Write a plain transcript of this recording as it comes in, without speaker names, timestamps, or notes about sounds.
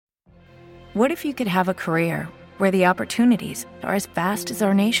What if you could have a career where the opportunities are as vast as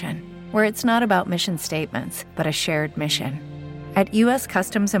our nation, where it's not about mission statements, but a shared mission? At U.S.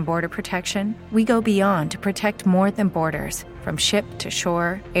 Customs and Border Protection, we go beyond to protect more than borders. From ship to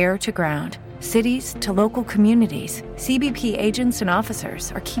shore, air to ground, cities to local communities, CBP agents and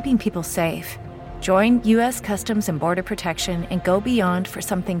officers are keeping people safe. Join U.S. Customs and Border Protection and go beyond for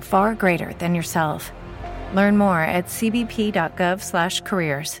something far greater than yourself. Learn more at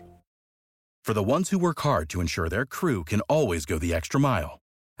cbp.gov/careers. For the ones who work hard to ensure their crew can always go the extra mile,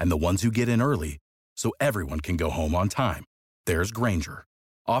 and the ones who get in early so everyone can go home on time, there's Grainger,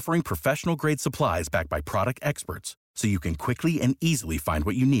 offering professional-grade supplies backed by product experts so you can quickly and easily find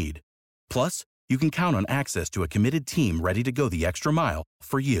what you need. Plus, you can count on access to a committed team ready to go the extra mile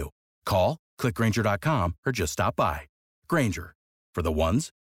for you. Call, click Grainger.com, or just stop by. Grainger, for the ones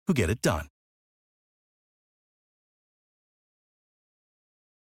who get it done.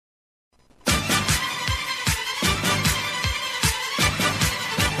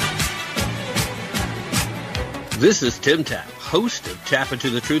 This is Tim Tapp, host of Tap Into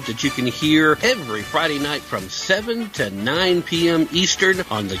the Truth, that you can hear every Friday night from 7 to 9 p.m. Eastern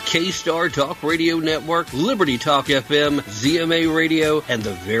on the K-Star Talk Radio Network, Liberty Talk FM, ZMA Radio, and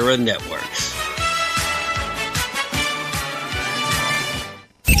the Vera Networks.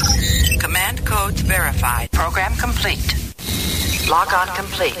 Command codes verified. Program complete. Log on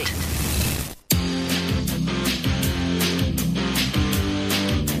complete.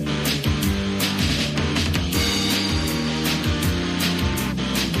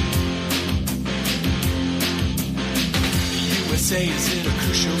 USA is in a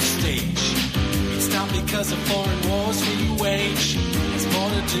crucial stage. It's not because of foreign wars we wage. It's more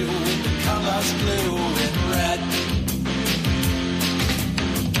to do with the colors blue and red.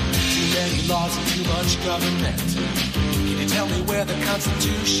 Too many laws and too much government. Can you tell me where the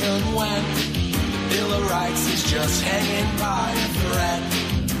Constitution went? The Bill of Rights is just hanging by a thread.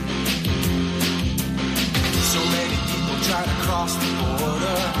 So many people try to cross the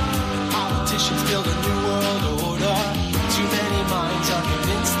border, and politicians build a new world order. Too many minds are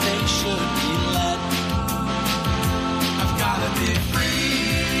convinced they should be led. I've gotta be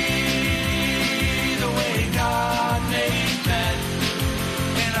free the way God made men,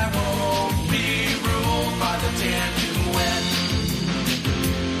 and I won't be ruled by the damn UN.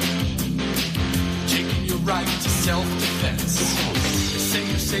 Taking your right to self-defense. They say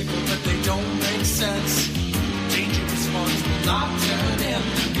you're safer, but they don't make sense. Dangerous ones will not turn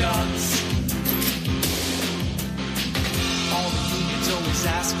into guns. All the unions always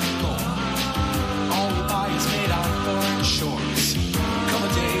ask for more. All we buy is made on foreign shores. Come a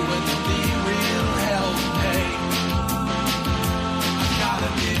day when there'll be real hell to pay. I've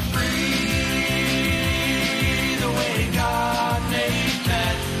gotta be free the way God made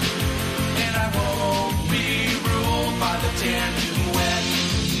men, and I won't be ruled by the damn UN.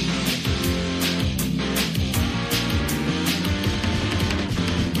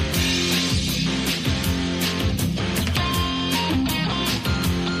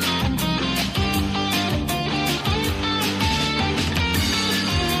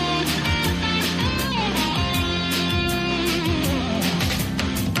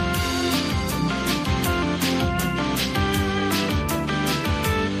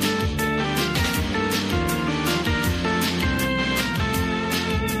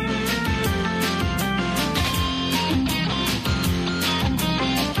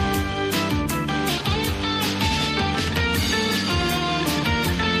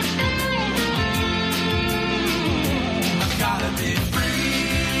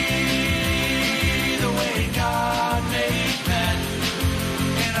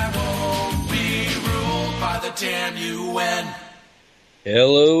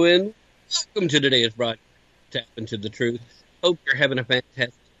 Hello and welcome to today's broadcast, Tap Into the Truth. Hope you're having a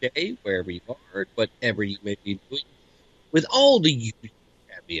fantastic day wherever you are, whatever you may be doing, with all the usual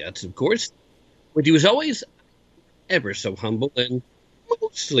caveats, of course. With you as always, ever so humble and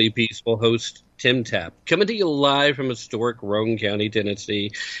mostly peaceful host, Tim Tapp, coming to you live from historic Roane County,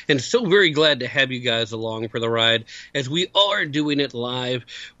 Tennessee, and so very glad to have you guys along for the ride as we are doing it live.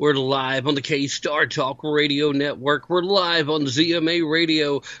 We're live on the K-Star Talk Radio Network. We're live on ZMA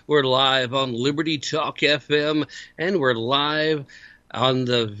Radio. We're live on Liberty Talk FM, and we're live on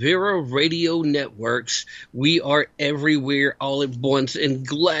the Vera Radio Networks. We are everywhere all at once, and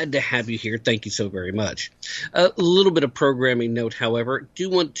glad to have you here. Thank you so very much. A little bit of programming note, however. Do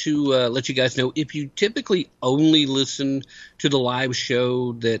want to let you guys know, if you typically only listen to the live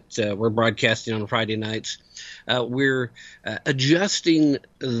show that we're broadcasting on Friday nights, We're adjusting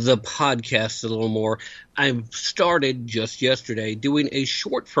the podcast a little more. I've started just yesterday doing a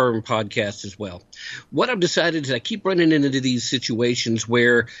short form podcast as well. What I've decided is I keep running into these situations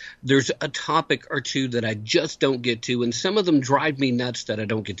where there's a topic or two that I just don't get to, and some of them drive me nuts that I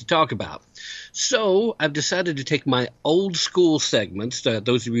don't get to talk about. So I've decided to take my old school segments.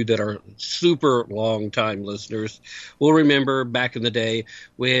 Those of you that are super long time listeners will remember back in the day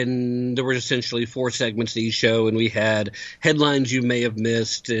when there were essentially 4 segments to each show, and we had headlines you may have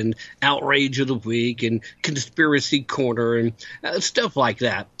missed, and outrage of the week, and conspiracy corner, and stuff like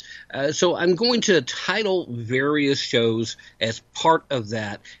that. So I'm going to title various shows as part of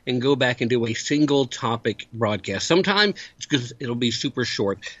that and go back and do a single topic broadcast. Sometimes it'll be super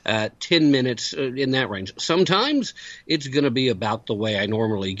short, 10 minutes in that range. Sometimes it's going to be about the way I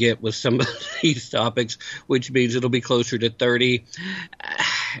normally get with some of these topics, which means it'll be closer to 30.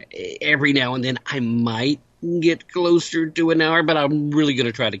 Every now and then I might get closer to an hour, but I'm really going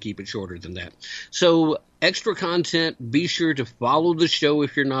to try to keep it shorter than that. So extra content, be sure to follow the show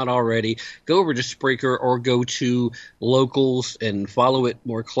if you're not already. Go over to Spreaker or go to Locals and follow it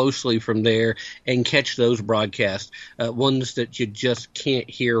more closely from there and catch those broadcasts, ones that you just can't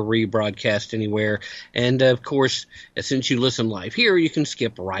hear rebroadcast anywhere. And, of course, since you listen live here, you can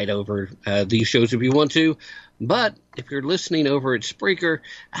skip right over these shows if you want to. But if you're listening over at Spreaker,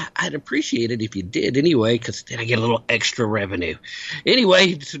 I'd appreciate it if you did anyway, because then I get a little extra revenue.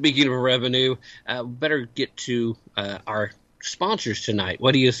 Anyway, speaking of revenue, better get to our sponsors tonight.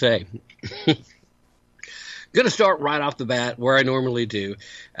 What do you say? Going to start right off the bat where I normally do.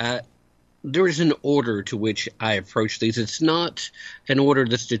 There is an order to which I approach these. It's not an order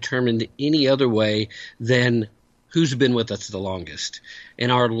that's determined any other way than who's been with us the longest.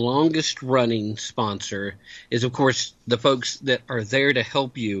 And our longest running sponsor is, of course, the folks that are there to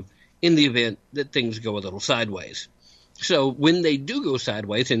help you in the event that things go a little sideways. So when they do go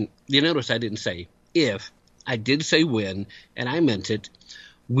sideways, and you notice I didn't say if, I did say when, and I meant it,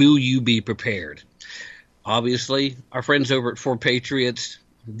 will you be prepared? Obviously, our friends over at 4 Patriots,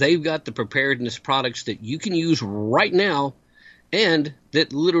 they've got the preparedness products that you can use right now and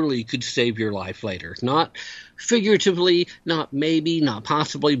that literally could save your life later. Not figuratively, not maybe, not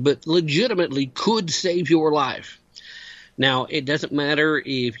possibly, but legitimately could save your life. Now, it doesn't matter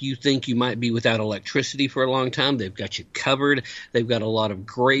if you think you might be without electricity for a long time. They've got you covered. They've got a lot of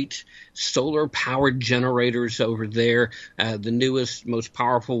great solar-powered generators over there. The newest, most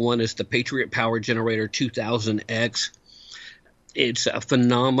powerful one is the Patriot Power Generator 2000X. It's a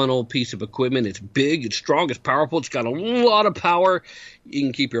phenomenal piece of equipment. It's big, it's strong, it's powerful, it's got a lot of power. You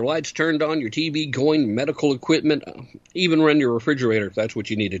can keep your lights turned on, your TV going, medical equipment, even run your refrigerator if that's what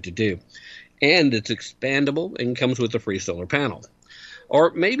you needed to do. And it's expandable and comes with a free solar panel.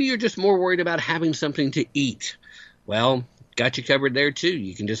 Or maybe you're just more worried about having something to eat. Well, got you covered there too.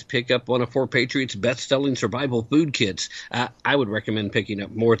 You can just pick up one of 4 Patriots' best-selling survival food kits. I would recommend picking up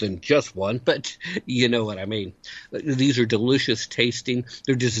more than just one, but you know what I mean. These are delicious tasting.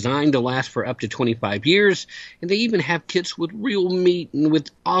 They're designed to last for up to 25 years, and they even have kits with real meat and with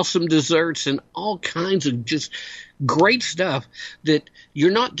awesome desserts and all kinds of just great stuff that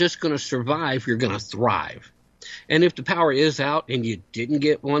you're not just going to survive, you're going to thrive. And if the power is out and you didn't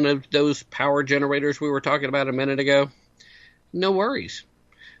get one of those power generators we were talking about a minute ago, no worries.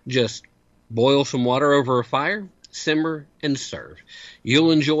 Just boil some water over a fire, simmer, and serve.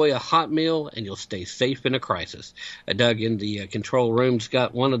 You'll enjoy a hot meal, and you'll stay safe in a crisis. Doug in the control room's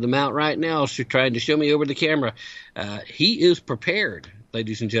got one of them out right now. She's trying to show me over the camera. He is prepared,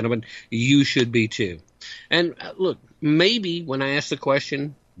 ladies and gentlemen. You should be too. And look, maybe when I ask the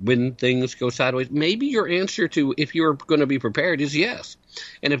question, when things go sideways, maybe your answer to if you're going to be prepared is yes.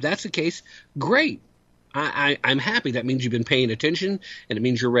 And if that's the case, great. I'm happy. That means you've been paying attention, and it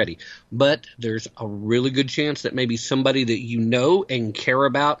means you're ready. But there's a really good chance that maybe somebody that you know and care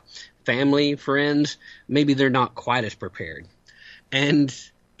about, family, friends, maybe they're not quite as prepared. And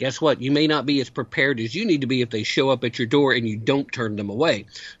guess what? You may not be as prepared as you need to be if they show up at your door and you don't turn them away.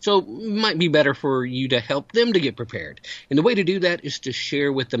 So it might be better for you to help them to get prepared. And the way to do that is to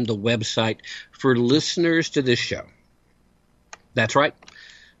share with them the website for listeners to this show. That's right.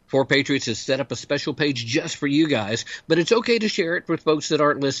 4 Patriots has set up a special page just for you guys, but it's okay to share it with folks that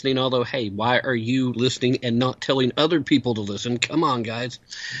aren't listening, although, hey, why are you listening and not telling other people to listen? Come on, guys.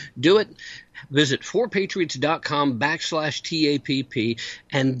 Do it. Visit 4patriots.com/TAPP,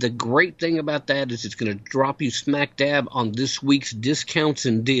 and the great thing about that is it's going to drop you smack dab on this week's discounts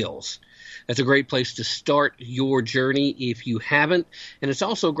and deals. That's a great place to start your journey if you haven't. And it's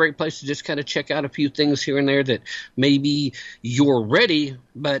also a great place to just kind of check out a few things here and there that maybe you're ready,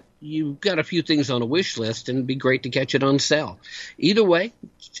 but you've got a few things on a wish list, and it'd be great to catch it on sale. Either way,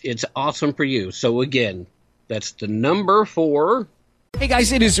 it's awesome for you. So again, that's the number 4. Hey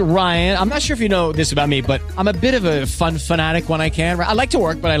guys, it is Ryan. I'm not sure if you know this about me, but I'm a bit of a fun fanatic when I can. I like to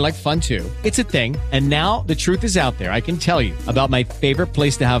work, but I like fun too. It's a thing. And now the truth is out there. I can tell you about my favorite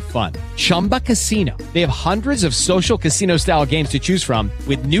place to have fun. Chumba Casino. They have hundreds of social casino style games to choose from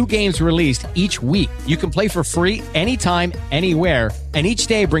with new games released each week. You can play for free anytime, anywhere. And each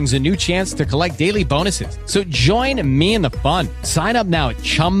day brings a new chance to collect daily bonuses. So join me in the fun. Sign up now at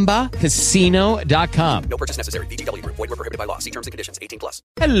ChumbaCasino.com. No purchase necessary. VGW Group. Void where prohibited by law. See terms and conditions. 18+.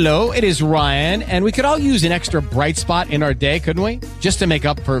 Hello, it is Ryan, and we could all use an extra bright spot in our day, couldn't we? Just to make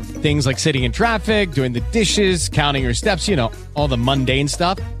up for things like sitting in traffic, doing the dishes, counting your steps, all the mundane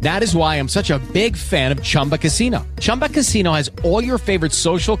stuff. That is why I'm such a big fan of Chumba Casino. Chumba Casino has all your favorite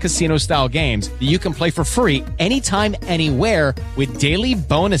social casino-style games that you can play for free anytime, anywhere with daily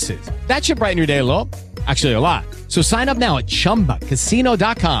bonuses. That should brighten your day a little. Actually, a lot. So sign up now at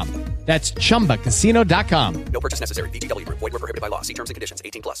ChumbaCasino.com. That's ChumbaCasino.com. No purchase necessary. VGW Group. Void where prohibited by law. See terms and conditions.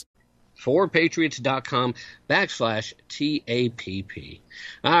 18+. 4patriots.com/TAPP.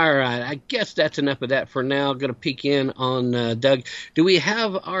 All right, I guess that's enough of that for now. Going to peek in on Doug. Do we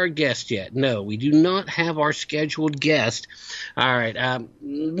have our guest yet? No, we do not have our scheduled guest. All right,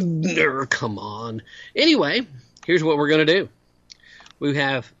 come on. Anyway, here's what we're going to do. We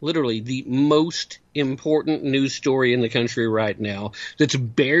have literally the most important news story in the country right now that's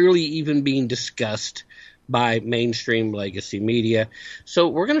barely even being discussed by mainstream legacy media. So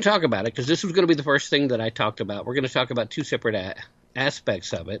we're going to talk about it because this was going to be the first thing that I talked about. We're going to talk about 2 separate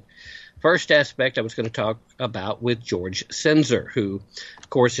aspects of it. First aspect I was going to talk about with George Senzer, who,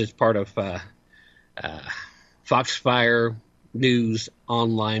 of course, is part of Foxfire News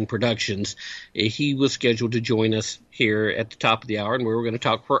Online Productions. He was scheduled to join us here at the top of the hour, and we were going to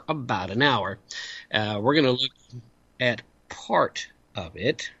talk for about an hour. We're going to look at part of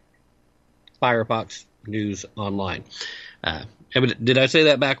it, Firefox News Online. Did I say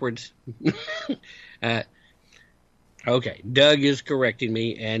that backwards? Okay, Doug is correcting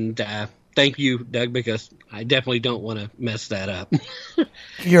me, and thank you, Doug, because I definitely don't want to mess that up.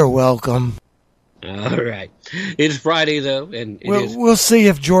 You're welcome. All right. It's Friday, though, and we'll see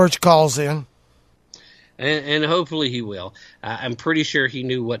if George calls in. And hopefully he will. I'm pretty sure he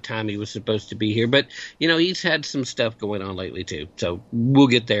knew what time he was supposed to be here. But, he's had some stuff going on lately, too. So we'll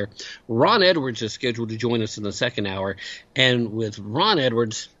get there. Ron Edwards is scheduled to join us in the second hour. And with Ron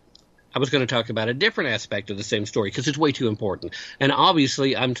Edwards, I was going to talk about a different aspect of the same story because it's way too important. And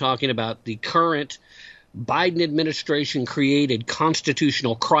obviously I'm talking about the current Biden administration created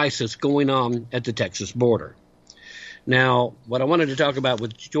constitutional crisis going on at the Texas border. Now, what I wanted to talk about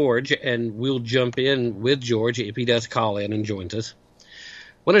with George, and we'll jump in with George if he does call in and joins us, I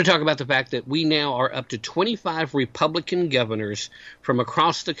wanted to talk about the fact that we now are up to 25 Republican governors from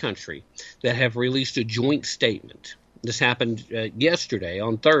across the country that have released a joint statement. This happened yesterday,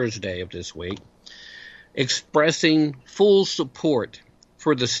 on Thursday of this week, expressing full support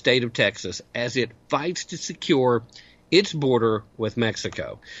for the state of Texas as it fights to secure its border with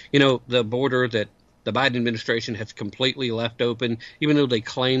Mexico. The border that the Biden administration has completely left open, even though they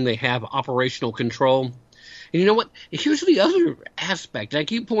claim they have operational control. And you know what? Here's the other aspect. I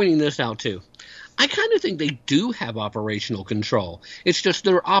keep pointing this out, too. I kind of think they do have operational control. It's just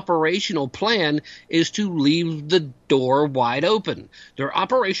their operational plan is to leave the door wide open. Their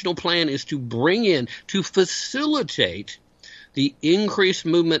operational plan is to bring in, to facilitate the increased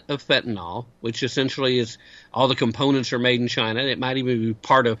movement of fentanyl, which essentially is all the components are made in China. It might even be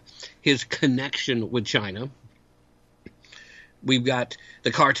part of his connection with China. We've got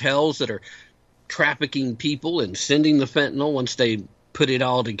the cartels that are trafficking people and sending the fentanyl once they put it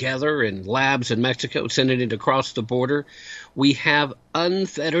all together in labs in Mexico, sending it across the border. We have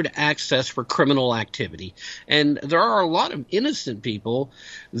unfettered access for criminal activity. And there are a lot of innocent people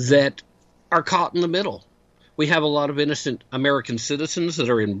that are caught in the middle. We have a lot of innocent American citizens that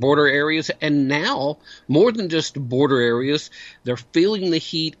are in border areas, and now, more than just border areas, they're feeling the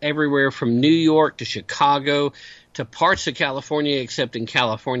heat everywhere from New York to Chicago to parts of California, except in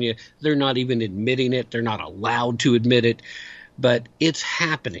California, they're not even admitting it. They're not allowed to admit it, but it's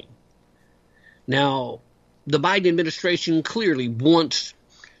happening. Now, the Biden administration clearly wants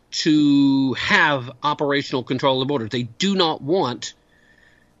to have operational control of the border. They do not want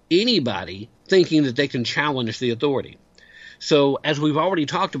anybody thinking that they can challenge the authority. So, as we've already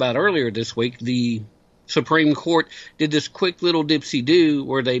talked about earlier this week, the Supreme Court did this quick little dipsy-do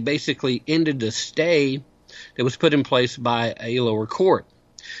where they basically ended the stay that was put in place by a lower court.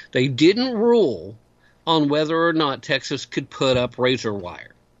 They didn't rule on whether or not Texas could put up razor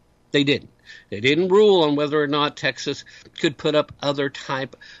wire. They didn't. They didn't rule on whether or not Texas could put up other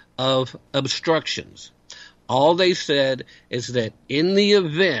type of obstructions. All they said is that in the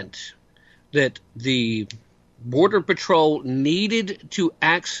event that the Border Patrol needed to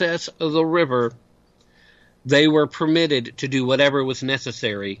access the river, they were permitted to do whatever was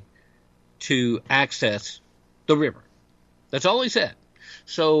necessary to access the river. That's all he said.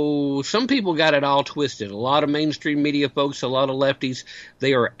 So some people got it all twisted. A lot of mainstream media folks, a lot of lefties,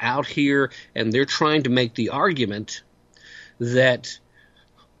 they are out here and they're trying to make the argument that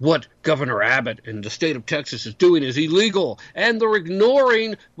what Governor Abbott and the state of Texas is doing is illegal, and they're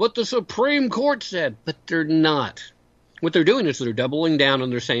ignoring what the Supreme Court said. But they're not. What they're doing is they're doubling down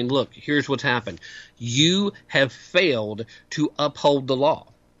and they're saying, look, here's what's happened. You have failed to uphold the law.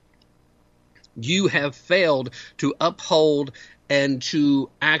 You have failed to uphold and to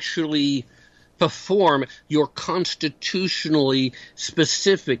actually perform your constitutionally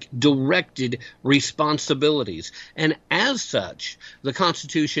specific directed responsibilities. And as such, the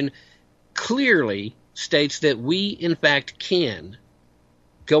Constitution clearly states that we, in fact, can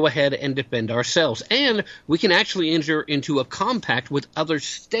go ahead and defend ourselves. And we can actually enter into a compact with other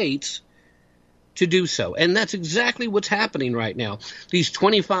states to do so. And that's exactly what's happening right now. These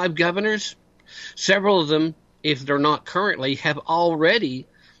 25 governors, several of them, if they're not currently, have already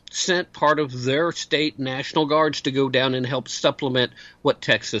sent part of their state National Guards to go down and help supplement what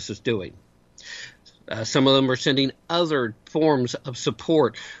Texas is doing. Some of them are sending other forms of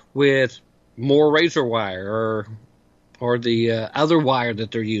support with more razor wire or the other wire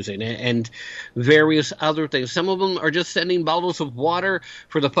that they're using and various other things. Some of them are just sending bottles of water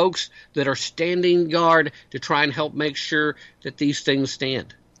for the folks that are standing guard to try and help make sure that these things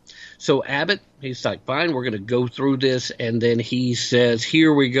stand. So Abbott, he's like, fine, we're going to go through this. And then he says,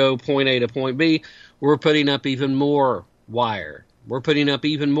 here we go, point A to point B. We're putting up even more wire. We're putting up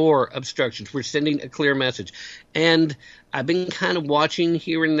even more obstructions. We're sending a clear message. And I've been kind of watching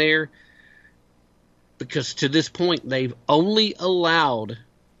here and there because to this point, they've only allowed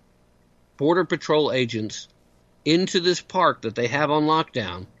Border Patrol agents into this park that they have on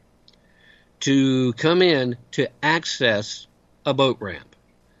lockdown to come in to access a boat ramp.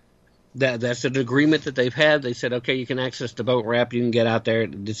 That's an agreement that they've had. They said, okay, you can access the boat ramp. You can get out there.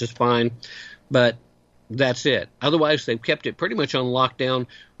 This is fine. But that's it. Otherwise, they've kept it pretty much on lockdown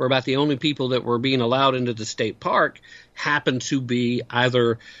where about the only people that were being allowed into the state park happen to be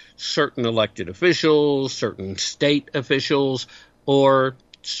either certain elected officials, certain state officials, or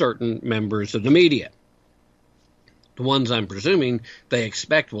certain members of the media. The ones I'm presuming they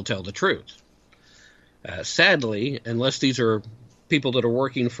expect will tell the truth. Sadly, unless these are people that are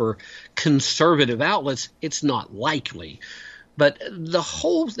working for conservative outlets, it's not likely. But the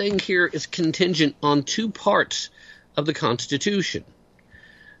whole thing here is contingent on two parts of the Constitution.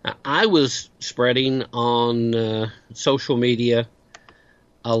 I was spreading on social media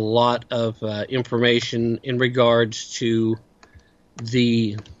a lot of information in regards to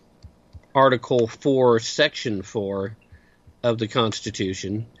the Article 4, Section 4 of the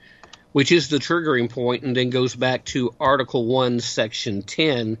Constitution, which is the triggering point, and then goes back to Article 1, Section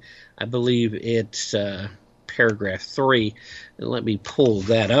 10. I believe it's paragraph 3. And let me pull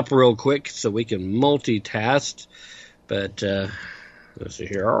that up real quick so we can multitask. But let's see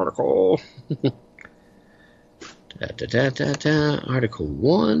here, Article. Article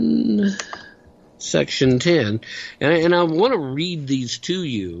 1, Section 10. And I want to read these to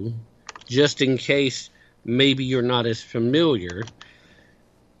you, just in case maybe you're not as familiar.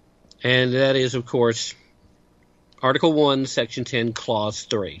 And that is, of course, Article 1, Section 10, Clause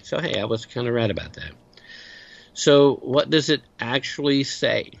 3. So, hey, I was kind of right about that. So, what does it actually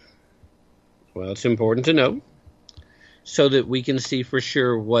say? Well, it's important to know so that we can see for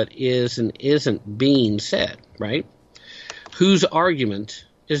sure what is and isn't being said, right? Whose argument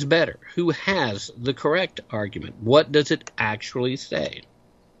is better? Who has the correct argument? What does it actually say?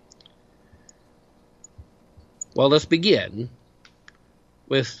 Well, let's begin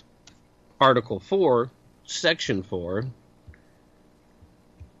with Article 4, Section 4,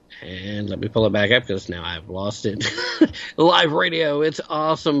 and let me pull it back up because now I've lost it. Live radio, it's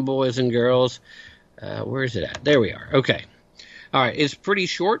awesome, boys and girls. Where is it at? There we are. Okay. All right, it's pretty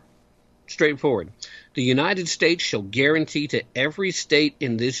short, straightforward. The United States shall guarantee to every state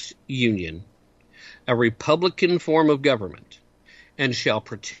in this union a republican form of government and shall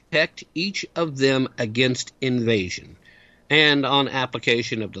protect each of them against invasion and on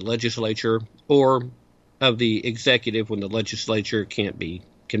application of the legislature or of the executive when the legislature can't be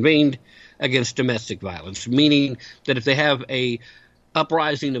convened against domestic violence, meaning that if they have a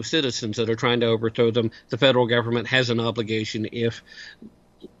uprising of citizens that are trying to overthrow them, the federal government has an obligation, if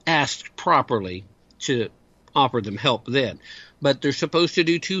asked properly, to offer them help then. But they're supposed to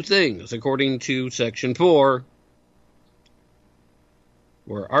do two things, according to Section 4,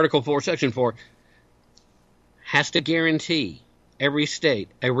 or Article 4, Section 4, has to guarantee every state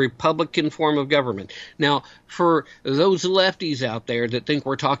a Republican form of government. Now, for those lefties out there that think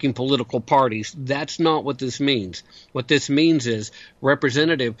we're talking political parties, that's not what this means. What this means is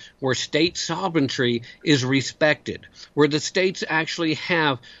representative, where state sovereignty is respected, where the states actually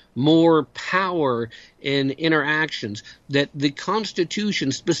have more power in interactions, that the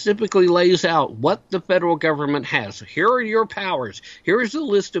Constitution specifically lays out what the federal government has. Here are your powers. Here is the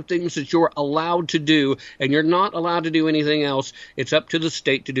list of things that you're allowed to do, and you're not allowed to do anything else. It's up to the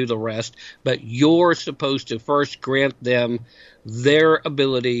state to do the rest, but you're supposed to first grant them their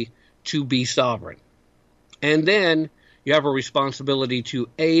ability to be sovereign. And then you have a responsibility to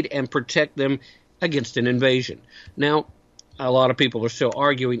aid and protect them against an invasion. Now, a lot of people are still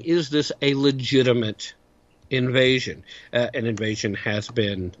arguing, is this a legitimate invasion? An invasion has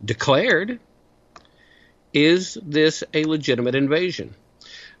been declared. Is this a legitimate invasion?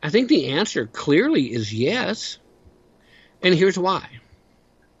 I think the answer clearly is yes. And here's why.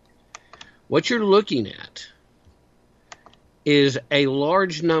 What you're looking at is a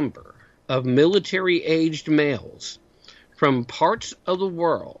large number of military-aged males from parts of the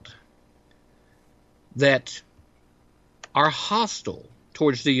world that are hostile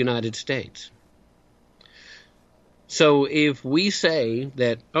towards the United States. So if we say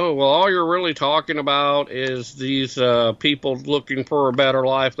that, oh, well, all you're really talking about is these people looking for a better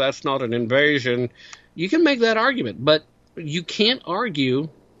life, that's not an invasion, you can make that argument. But you can't argue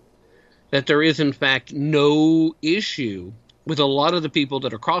that there is, in fact, no issue with a lot of the people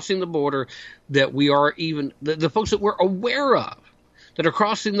that are crossing the border, that we are even, the folks that we're aware of that are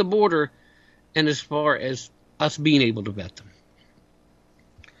crossing the border, and as far as us being able to vet them.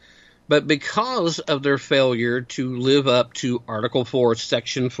 But because of their failure to live up to Article 4,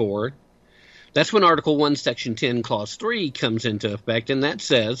 Section 4, that's when Article 1, Section 10, Clause 3 comes into effect, and that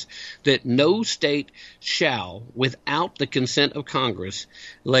says that no state shall, without the consent of Congress,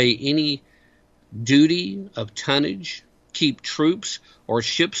 lay any duty of tonnage, keep troops or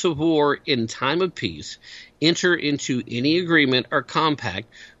ships of war in time of peace, enter into any agreement or compact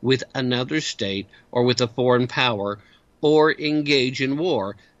with another state or with a foreign power, or engage in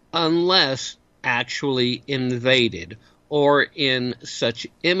war, unless actually invaded or in such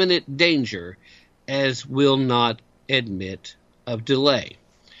imminent danger as will not admit of delay.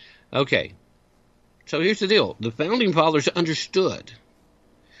 Okay, so here's the deal. The Founding Fathers understood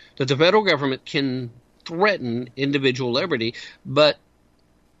that the federal government can threaten individual liberty, but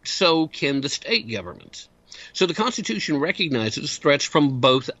so can the state governments. So the Constitution recognizes threats from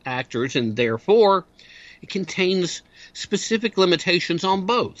both actors, and therefore it contains specific limitations on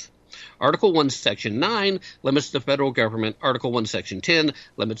both. Article 1, Section 9 limits the federal government. Article 1, Section 10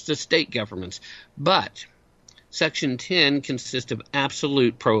 limits the state governments. But Section 10 consists of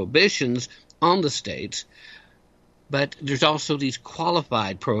absolute prohibitions on the states, but there's also these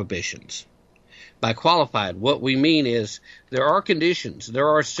qualified prohibitions. By qualified, what we mean is there are conditions, there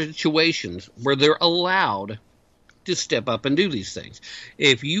are situations where they're allowed to step up and do these things.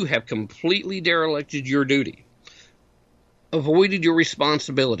 If you have completely derelicted your duty, avoided your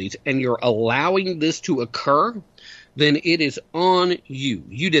responsibilities, and you're allowing this to occur, then it is on you.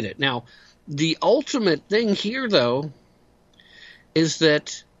 You did it. Now, the ultimate thing here, though, is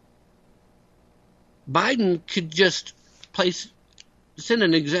that Biden could just send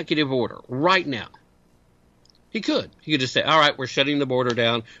an executive order right now. He could. He could just say, all right, we're shutting the border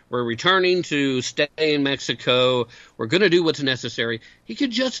down. We're returning to stay in Mexico. We're going to do what's necessary. He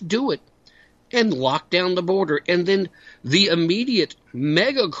could just do it and lock down the border. And then the immediate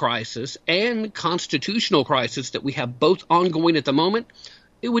mega crisis and constitutional crisis that we have both ongoing at the moment,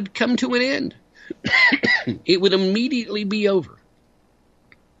 it would come to an end. It would immediately be over.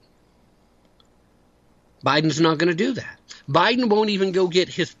 Biden's not going to do that. Biden won't even go get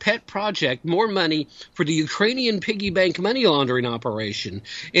his pet project, more money for the Ukrainian piggy bank money laundering operation,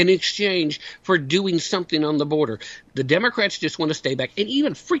 in exchange for doing something on the border. The Democrats just want to stay back. And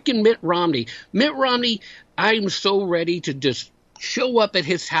even freaking Mitt Romney. Mitt Romney, I'm so ready to just show up at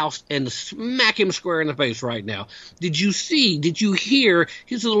his house and smack him square in the face right now. Did you hear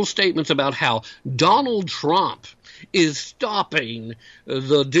his little statements about how Donald Trump is stopping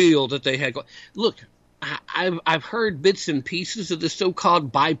the deal that they had? Look, I've heard bits and pieces of the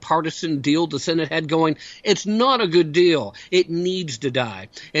so-called bipartisan deal the Senate had going. It's not a good deal. It needs to die.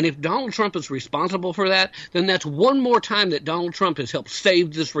 And if Donald Trump is responsible for that, then that's one more time that Donald Trump has helped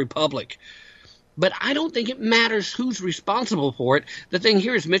save this republic. But I don't think it matters who's responsible for it. The thing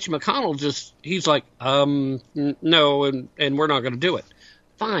here is Mitch McConnell he's like, no, and we're not going to do it.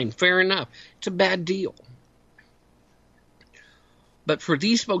 Fine, fair enough. It's a bad deal. But for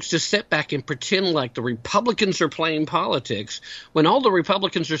these folks to sit back and pretend like the Republicans are playing politics, when all the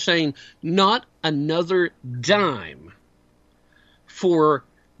Republicans are saying not another dime for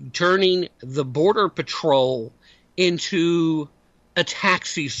turning the Border Patrol into a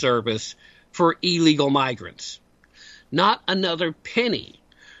taxi service for illegal migrants, not another penny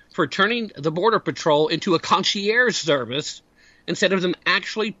for turning the Border Patrol into a concierge service instead of them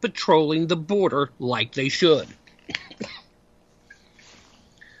actually patrolling the border like they should.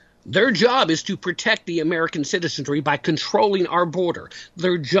 Their job is to protect the American citizenry by controlling our border.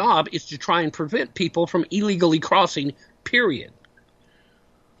 Their job is to try and prevent people from illegally crossing, period.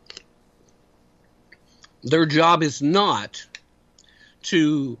 Their job is not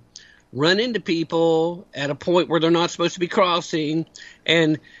to run into people at a point where they're not supposed to be crossing,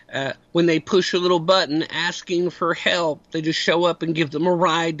 and when they push a little button asking for help, they just show up and give them a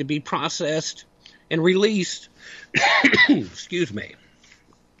ride to be processed and released. Excuse me.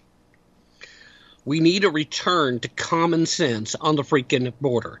 We need a return to common sense on the freaking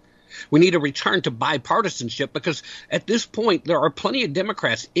border. We need a return to bipartisanship, because at this point there are plenty of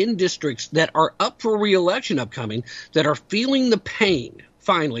Democrats in districts that are up for re-election upcoming that are feeling the pain,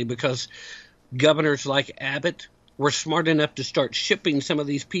 finally, because governors like Abbott were smart enough to start shipping some of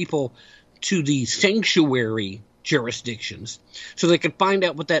these people to the sanctuary jurisdictions so they could find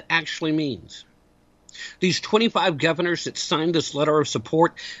out what that actually means. These 25 governors that signed this letter of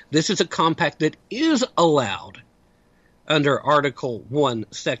support, this is a compact that is allowed under Article 1,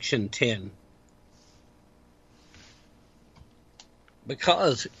 Section 10.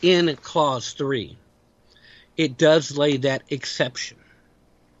 Because in Clause 3, it does lay that exception.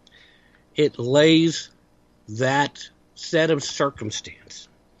 It lays that set of circumstance.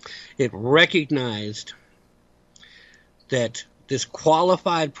 It recognized that this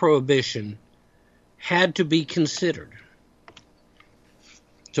qualified prohibition had to be considered.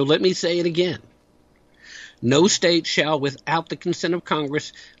 So let me say it again. No state shall, without the consent of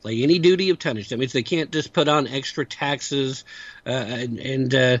Congress, lay any duty of tonnage. That means they can't just put on extra taxes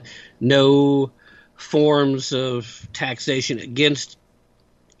and no forms of taxation against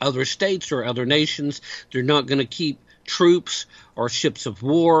other states or other nations. They're not going to keep troops or ships of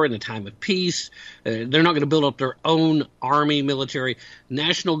war in a time of peace. They're not going to build up their own army, military.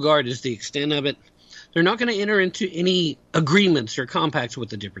 National Guard is the extent of it. They're not going to enter into any agreements or compacts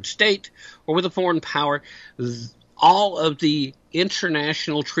with a different state or with a foreign power. All of the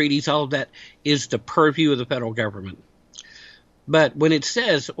international treaties, all of that is the purview of the federal government. But when it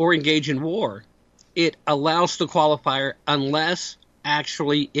says or engage in war, it allows the qualifier unless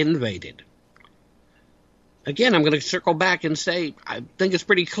actually invaded. Again, I'm going to circle back and say I think it's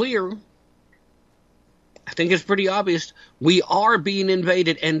pretty clear. I think it's pretty obvious. We are being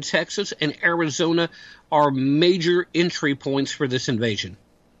invaded, and Texas and Arizona are major entry points for this invasion.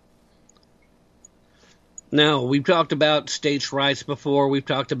 Now, we've talked about states' rights before. We've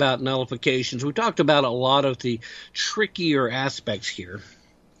talked about nullifications. We've talked about a lot of the trickier aspects here.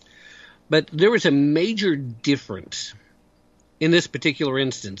 But there is a major difference in this particular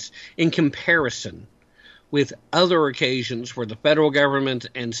instance in comparison with other occasions where the federal government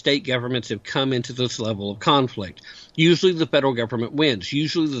and state governments have come into this level of conflict. Usually the federal government wins.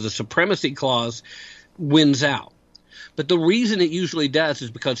 Usually the supremacy clause wins out. But the reason it usually does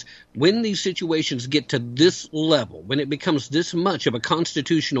is because when these situations get to this level, when it becomes this much of a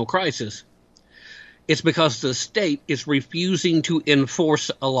constitutional crisis, it's because the state is refusing to enforce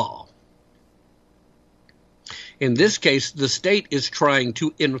a law. In this case, the state is trying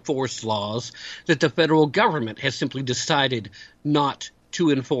to enforce laws that the federal government has simply decided not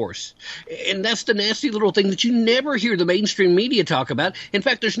to enforce. And that's the nasty little thing that you never hear the mainstream media talk about. In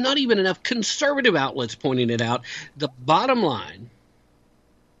fact, there's not even enough conservative outlets pointing it out. The bottom line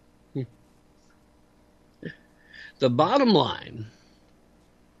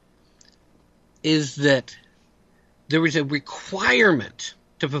is that there is a requirement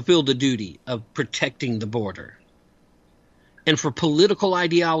to fulfill the duty of protecting the border. And for political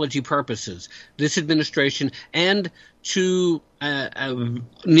ideology purposes, this administration, and to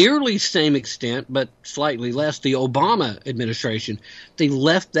nearly same extent, but slightly less, the Obama administration, they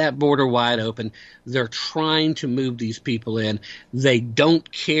left that border wide open. They're trying to move these people in. They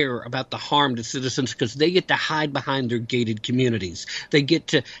don't care about the harm to citizens because they get to hide behind their gated communities. They get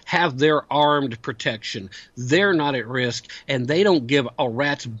to have their armed protection. They're not at risk, and they don't give a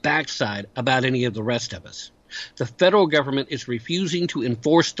rat's backside about any of the rest of us. The federal government is refusing to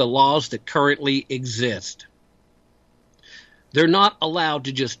enforce the laws that currently exist. They're not allowed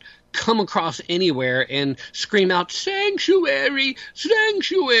to just come across anywhere and scream out, sanctuary,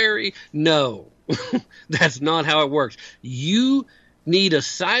 sanctuary. No, that's not how it works. You need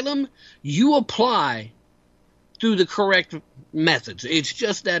asylum, you apply through the correct methods. It's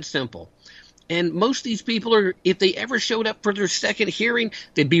just that simple. And most of these people are, if they ever showed up for their second hearing,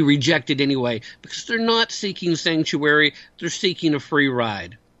 they'd be rejected anyway because they're not seeking sanctuary. They're seeking a free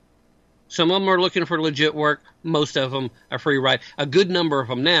ride. Some of them are looking for legit work. Most of them a free ride. A good number of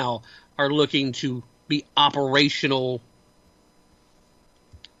them now are looking to be operational.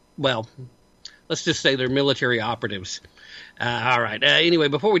 Well, let's just say they're military operatives. All right. Anyway,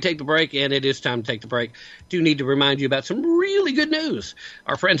 before we take the break, and it is time to take the break, do need to remind you about some really good news.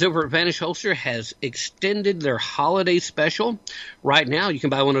 Our friends over at Vanish Holster has extended their holiday special. Right now, you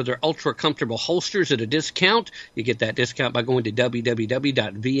can buy one of their ultra-comfortable holsters at a discount. You get that discount by going to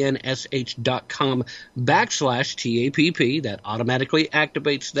www.vnsh.com/TAPP. That automatically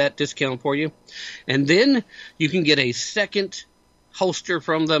activates that discount for you. And then you can get a second holster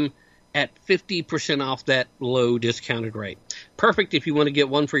from them at 50% off that low discounted rate. Perfect if you want to get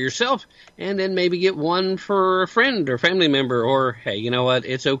one for yourself and then maybe get one for a friend or family member, or hey, you know what?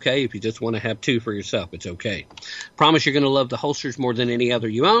 It's okay if you just want to have two for yourself. It's okay. Promise you're going to love the holsters more than any other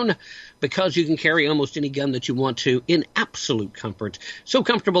you own because you can carry almost any gun that you want to in absolute comfort. So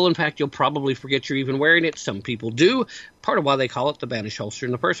comfortable, in fact, you'll probably forget you're even wearing it. Some people do. Part of why they call it the Vanish holster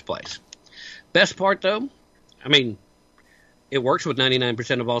in the first place. Best part, though, it works with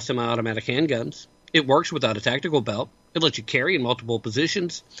 99% of all semi-automatic handguns. It works without a tactical belt. It lets you carry in multiple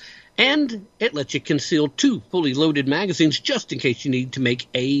positions. And it lets you conceal 2 fully loaded magazines just in case you need to make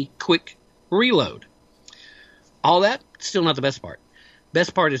a quick reload. All that, still not the best part.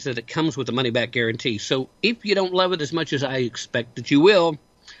 Best part is that it comes with a money-back guarantee. So if you don't love it as much as I expect that you will,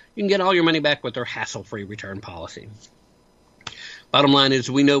 you can get all your money back with their hassle-free return policy. Bottom line is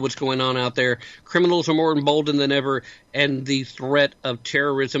we know what's going on out there. Criminals are more emboldened than ever, and the threat of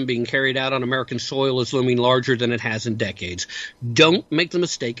terrorism being carried out on American soil is looming larger than it has in decades. Don't make the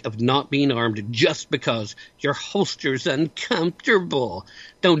mistake of not being armed just because your holster's uncomfortable.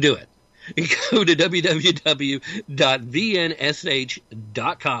 Don't do it. Go to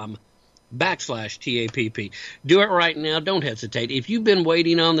www.vnsh.com/TAPP. Do it right now. Don't hesitate. If you've been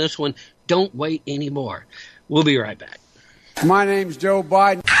waiting on this one, don't wait anymore. We'll be right back. My name's Joe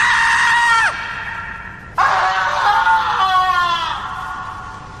Biden.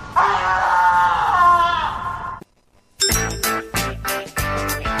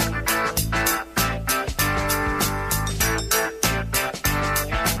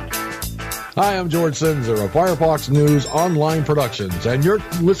 Hi, I'm George Sinzer of Firefox News Online Productions, and you're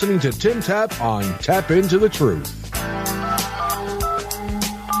listening to Tim Tap on Tap Into the Truth.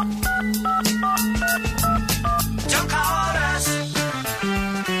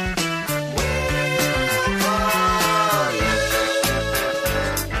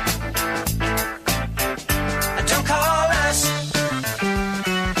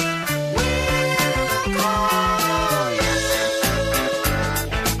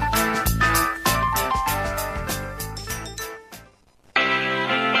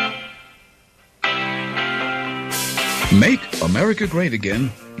 Make America Great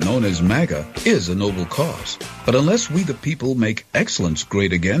Again, known as MAGA, is a noble cause. But unless we the people make excellence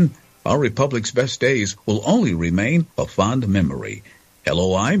great again, our republic's best days will only remain a fond memory.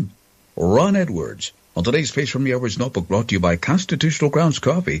 Hello, I'm Ron Edwards. On today's page from the Edwards Notebook, brought to you by Constitutional Grounds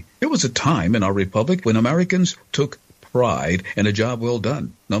Coffee, there was a time in our republic when Americans took pride in a job well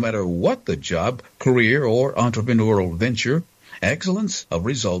done. No matter what the job, career, or entrepreneurial venture, excellence of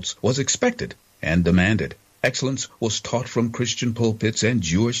results was expected and demanded. Excellence was taught from Christian pulpits and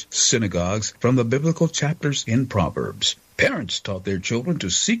Jewish synagogues from the biblical chapters in Proverbs. Parents taught their children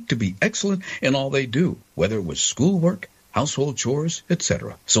to seek to be excellent in all they do, whether it was schoolwork, household chores,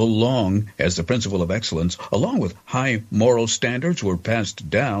 etc. So long as the principle of excellence, along with high moral standards, were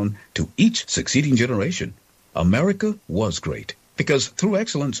passed down to each succeeding generation, America was great. Because through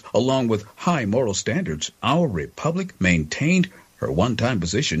excellence, along with high moral standards, our republic maintained her one-time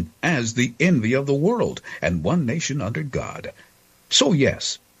position as the envy of the world and one nation under God. So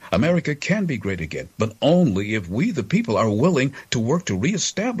yes, America can be great again, but only if we, the people, are willing to work to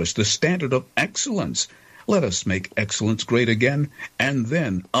reestablish the standard of excellence. Let us make excellence great again, and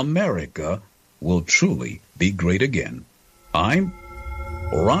then America will truly be great again. I'm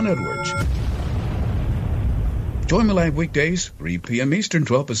Ron Edwards. Join me live weekdays, 3 p.m. Eastern,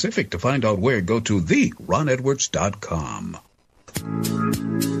 12 Pacific. To find out where, go to theronedwards.com.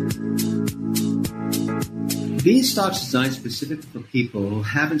 Beanstalk's designed specifically for people who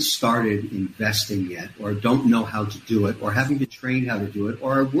haven't started investing yet, or don't know how to do it, or haven't been trained how to do it,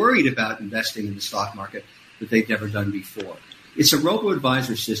 or are worried about investing in the stock market that they've never done before. It's a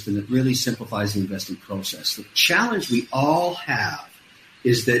robo-advisor system that really simplifies the investing process. The challenge we all have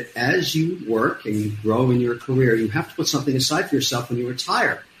is that as you work and you grow in your career, you have to put something aside for yourself when you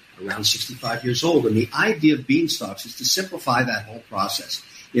retire, around 65 years old. And the idea of Beanstalks is to simplify that whole process.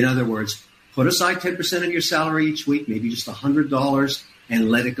 In other words, put aside 10% of your salary each week, maybe just $100,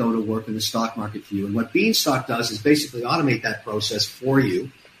 and let it go to work in the stock market for you. And what Beanstalk does is basically automate that process for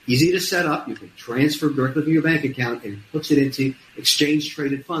you. Easy to set up. You can transfer directly from your bank account, and it puts it into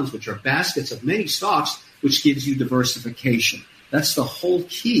exchange-traded funds, which are baskets of many stocks, which gives you diversification. That's the whole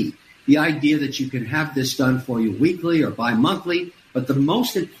key. The idea that you can have this done for you weekly or bi-monthly. But the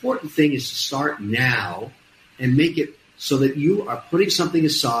most important thing is to start now and make it so that you are putting something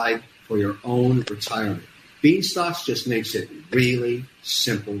aside for your own retirement. Beanstalks just makes it really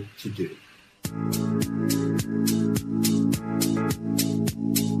simple to do.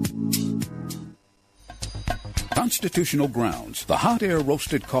 Constitutional Grounds, the hot air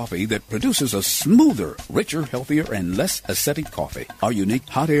roasted coffee that produces a smoother, richer, healthier, and less acidic coffee. Our unique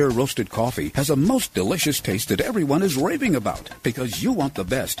hot air roasted coffee has a most delicious taste that everyone is raving about. Because you want the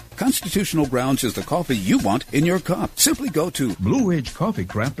best, Constitutional Grounds is the coffee you want in your cup. Simply go to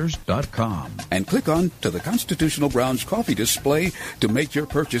BlueRidgeCoffeeCrafters.com and click on to the Constitutional Grounds coffee display to make your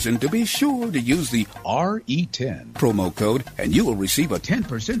purchase, and to be sure to use the RE10 promo code, and you will receive a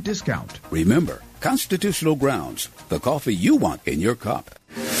 10% discount. Remember, Constitutional Grounds, the coffee you want in your cup.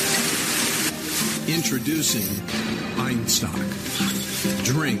 Introducing Einstock.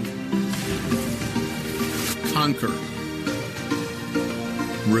 Drink. Conquer.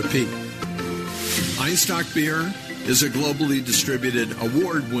 Repeat. Einstock beer is a globally distributed,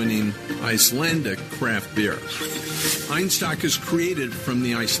 award-winning Icelandic craft beer. Einstock is created from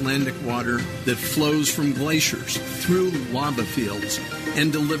the Icelandic water that flows from glaciers through lava fields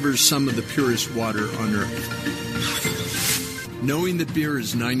and delivers some of the purest water on Earth. Knowing that beer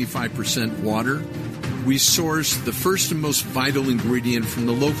is 95% water, we source the first and most vital ingredient from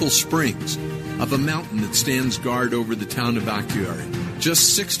the local springs of a mountain that stands guard over the town of Akureyri,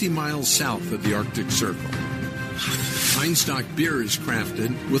 just 60 miles south of the Arctic Circle. Einstock beer is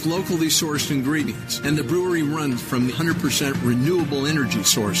crafted with locally sourced ingredients, and the brewery runs from 100% renewable energy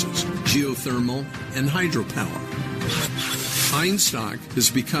sources, geothermal and hydropower. Einstock has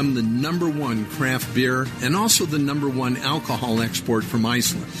become the #1 craft beer and also the #1 alcohol export from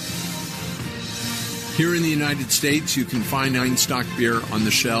Iceland. Here in the United States, you can find Einstock beer on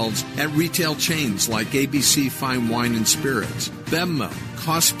the shelves at retail chains like ABC Fine Wine and Spirits, Bevmo,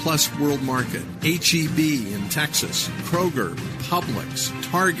 Cost Plus World Market, H-E-B in Texas, Kroger, Publix,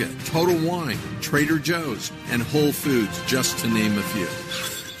 Target, Total Wine, Trader Joe's, and Whole Foods, just to name a few.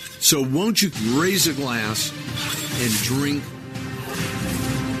 So won't you raise a glass and drink,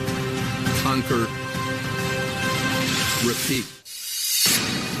 conquer, repeat.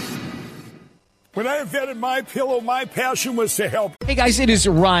 When I invented MyPillow, my passion was to help. Hey guys, it is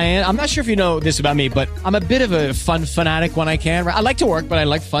Ryan. I'm not sure if you know this about me, but I'm a bit of a fun fanatic when I can. I like to work, but I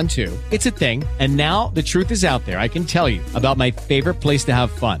like fun too. It's a thing. And now the truth is out there. I can tell you about my favorite place to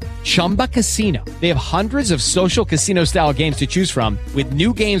have fun. Chumba Casino. They have hundreds of social casino style games to choose from with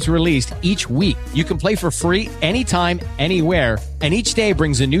new games released each week. You can play for free anytime, anywhere. And each day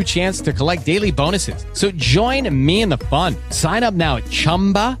brings a new chance to collect daily bonuses. So join me in the fun. Sign up now at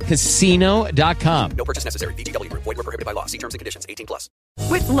ChumbaCasino.com. No purchase necessary. VGW Group. Void where prohibited by law. See terms and conditions. 18+.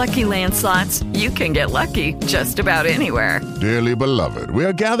 With Lucky Land Slots, you can get lucky just about anywhere. Dearly beloved, we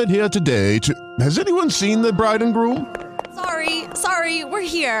are gathered here today to... Has anyone seen the bride and groom? Sorry, we're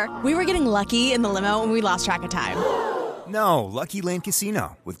here. We were getting lucky in the limo and we lost track of time. No, Lucky Land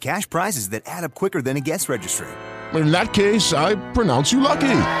Casino. With cash prizes that add up quicker than a guest registry. In that case, I pronounce you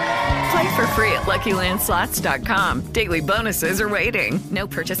lucky. Play for free at LuckyLandSlots.com. Daily bonuses are waiting. No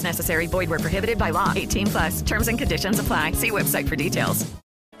purchase necessary. Void where prohibited by law. 18+. Terms and conditions apply. See website for details.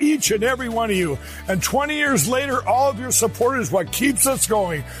 each and every one of you. And 20 years later, all of your support is what keeps us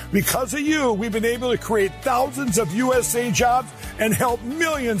going. Because of you, we've been able to create thousands of USA jobs and help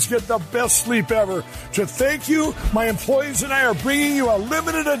millions get the best sleep ever. To thank you, my employees and I are bringing you a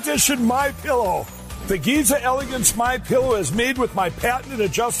limited edition MyPillow. The Giza Elegance MyPillow is made with my patented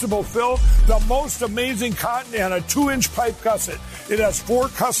adjustable fill, the most amazing cotton, and a 2-inch pipe gusset. It has 4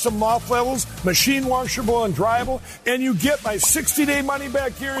 custom loft levels, machine washable and dryable, and you get my 60-day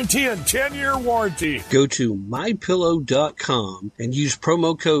money-back guarantee and 10-year warranty. Go to mypillow.com and use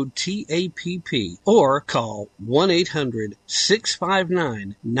promo code TAPP or call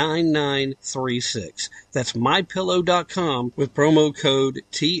 1-800-659-9936. That's mypillow.com with promo code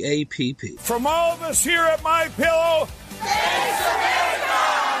TAPP. From all of us here at MyPillow, thanks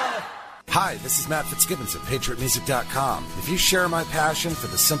America! Hi, this is Matt Fitzgibbons at PatriotMusic.com. If you share my passion for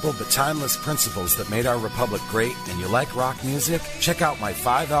the simple but timeless principles that made our republic great and you like rock music, check out my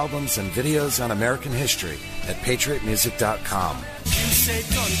 5 albums and videos on American history at PatriotMusic.com. You say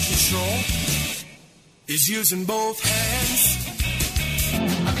gun control is using both hands.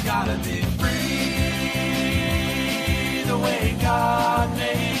 I've gotta be free the way God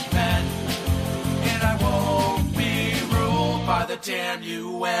made man, and I won't be ruled by the damn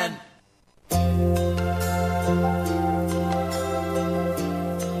UN.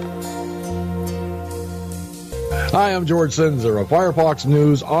 Hi, I'm George Sinzer of Firefox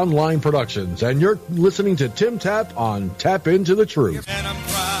News Online Productions, and you're listening to Tim Tap on Tap Into the Truth. And I'm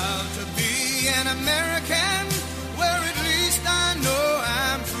proud to be an American, where at least I know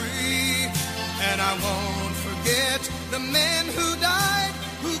I'm free. And I won't forget the men who died,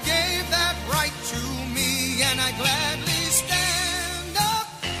 who gave that right to me. And I gladly stand up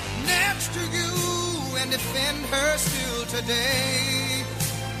next to you and defend her still today.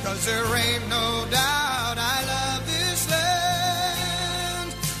 'Cause there ain't no doubt I love this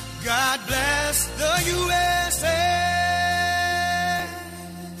land. God bless the USA.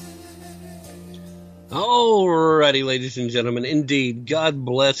 Alrighty, ladies and gentlemen, indeed, God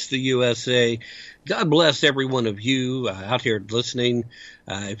bless the USA. God bless every one of you out here listening.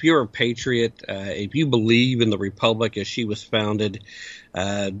 If you're a patriot, if you believe in the Republic as she was founded,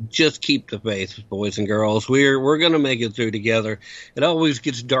 just keep the faith, boys and girls. We're going to make it through together. It always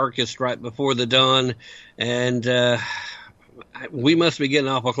gets darkest right before the dawn, and we must be getting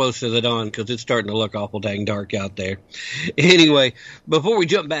awful close to the dawn because it's starting to look awful dang dark out there. Anyway, before we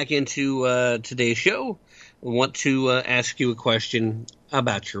jump back into today's show, I want to ask you a question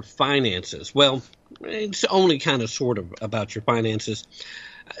about your finances. Well, it's only kind of sort of about your finances.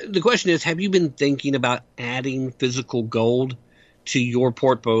 The question is, have you been thinking about adding physical gold to your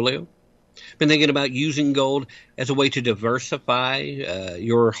portfolio? Been thinking about using gold as a way to diversify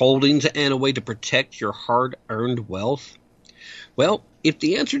your holdings and a way to protect your hard-earned wealth? Well, if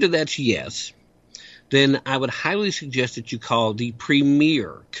the answer to that's yes, then I would highly suggest that you call the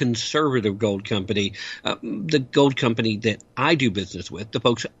premier conservative gold company, the gold company that I do business with, the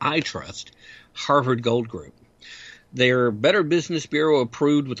folks I trust, Harvard Gold Group. They're Better Business Bureau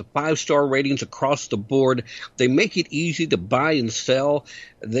approved with the 5-star ratings across the board. They make it easy to buy and sell.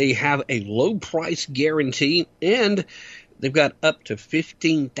 They have a low price guarantee, and they've got up to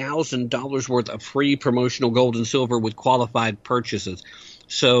 $15,000 worth of free promotional gold and silver with qualified purchases.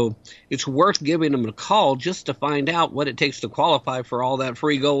 So it's worth giving them a call just to find out what it takes to qualify for all that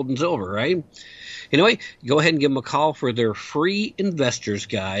free gold and silver, right? Anyway, go ahead and give them a call for their free investor's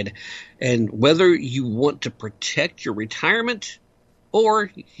guide. And whether you want to protect your retirement or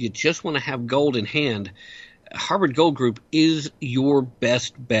you just want to have gold in hand, Harvard Gold Group is your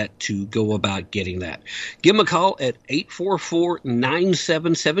best bet to go about getting that. Give them a call at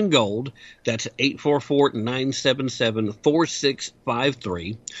 844-977-GOLD. That's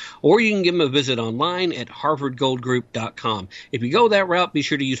 844-977-4653. Or you can give them a visit online at harvardgoldgroup.com. If you go that route, be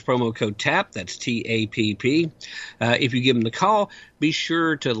sure to use promo code TAP. That's TAPP. If you give them the call, be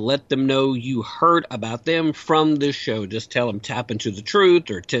sure to let them know you heard about them from this show. Just tell them Tap Into the Truth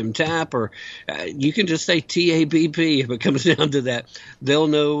or Tim Tap, or you can just say TAPP if it comes down to that. They'll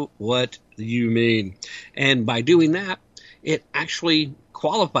know what you mean. And by doing that, it actually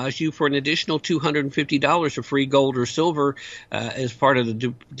qualifies you for an additional $250 of free gold or silver as part of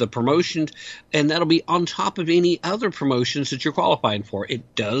the promotions, and that'll be on top of any other promotions that you're qualifying for.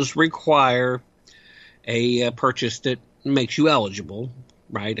 It does require a purchase that makes you eligible,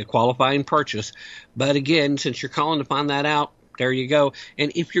 right? A qualifying purchase. But again, since you're calling to find that out, there you go.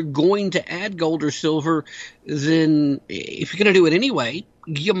 And if you're going to add gold or silver, then if you're going to do it anyway,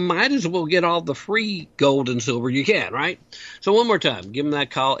 you might as well get all the free gold and silver you can, right? So one more time, give them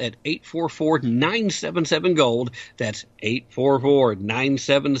that call at 844-977-GOLD. That's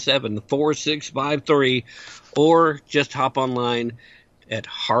 844-977-4653. Or just hop online at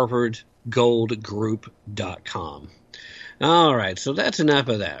harvardgoldgroup.com. All right, so that's enough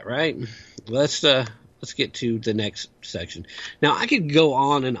of that, right? Let's get to the next section. Now, I could go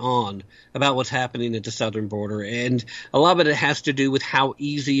on and on about what's happening at the southern border, and a lot of it has to do with how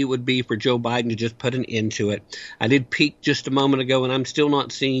easy it would be for Joe Biden to just put an end to it. I did peek just a moment ago, and I'm still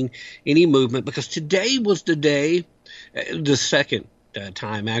not seeing any movement, because today was the day, the second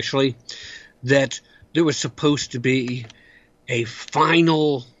time actually, that there was supposed to be a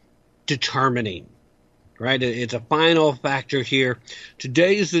final determining. Right? It's a final factor here.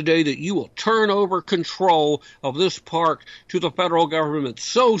 Today is the day that you will turn over control of this park to the federal government.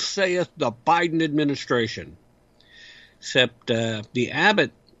 So saith the Biden administration. Except the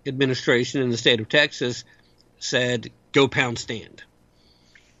Abbott administration in the state of Texas said, go pound stand.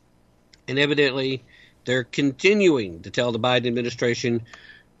 And evidently, they're continuing to tell the Biden administration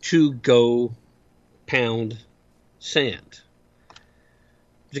to go pound sand.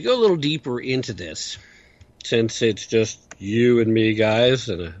 To go a little deeper into this, since it's just you and me, guys,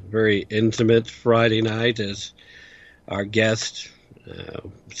 and a very intimate Friday night as our guest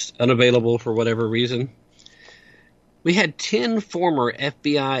unavailable for whatever reason, we had 10 former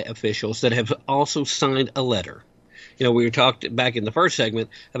FBI officials that have also signed a letter. You know, we were talking back in the first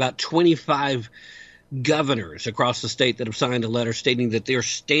segment about 25 governors across the state that have signed a letter stating that they're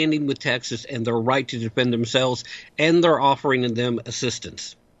standing with Texas and their right to defend themselves, and they're offering them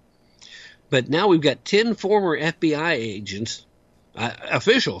assistance. But now we've got 10 former FBI agents,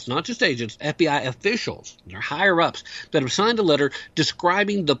 officials, not just agents, FBI officials, they're higher-ups, that have signed a letter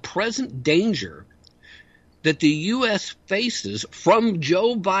describing the present danger that the U.S. faces from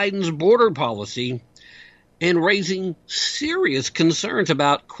Joe Biden's border policy and raising serious concerns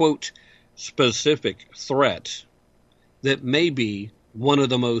about, quote, specific threats that may be one of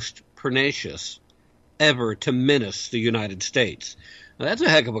the most pernicious ever to menace the United States. Now, that's a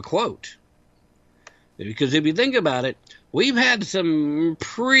heck of a quote. Because if you think about it, we've had some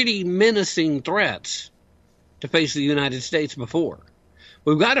pretty menacing threats to face the United States before.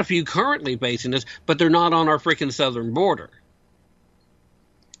 We've got a few currently facing us, but they're not on our freaking southern border.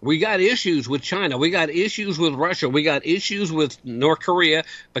 We got issues with China. We got issues with Russia. We got issues with North Korea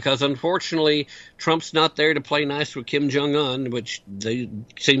because, unfortunately, Trump's not there to play nice with Kim Jong-un, which they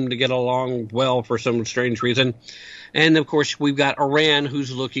seem to get along well for some strange reason. And, of course, we've got Iran,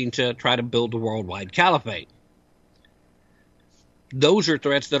 who's looking to try to build a worldwide caliphate. Those are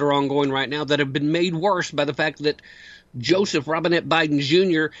threats that are ongoing right now that have been made worse by the fact that Joseph Robinette Biden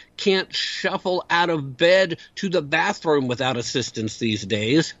Jr. can't shuffle out of bed to the bathroom without assistance these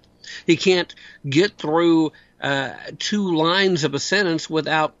days. He can't get through 2 lines of a sentence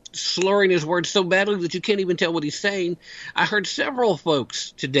without slurring his words so badly that you can't even tell what he's saying. I heard several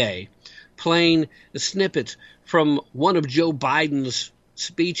folks today playing snippets from one of Joe Biden's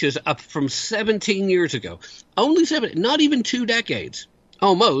speeches up from 17 years ago. Only 7, not even 2 decades.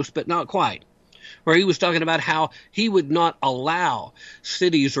 Almost, but not quite. Where he was talking about how he would not allow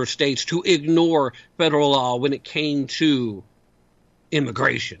cities or states to ignore federal law when it came to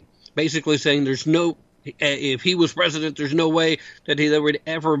immigration. Basically saying if he was president, there's no way that there would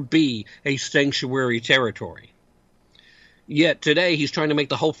ever be a sanctuary territory. Yet today he's trying to make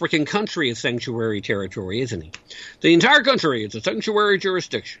the whole freaking country a sanctuary territory, isn't he? The entire country is a sanctuary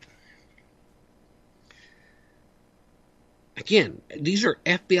jurisdiction. Again, these are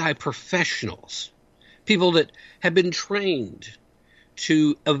FBI professionals, people that have been trained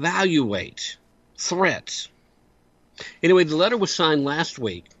to evaluate threats. Anyway, the letter was signed last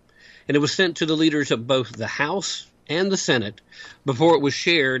week, and it was sent to the leaders of both the House and the Senate before it was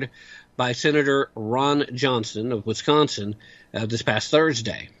shared by Senator Ron Johnson of Wisconsin this past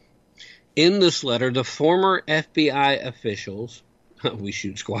Thursday. In this letter, the former FBI officials, we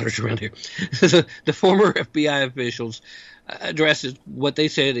shoot squatters around here, the former FBI officials addresses what they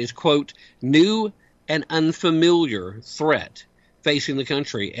said is, quote, new and unfamiliar threat facing the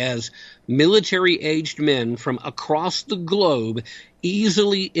country as military-aged men from across the globe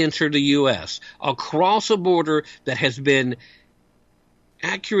easily enter the U.S. across a border that has been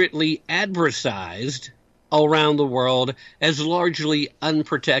accurately advertised around the world as largely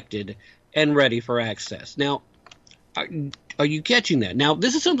unprotected and ready for access. Now, Are you catching that? Now,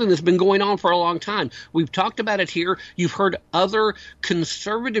 this is something that's been going on for a long time. We've talked about it here. You've heard other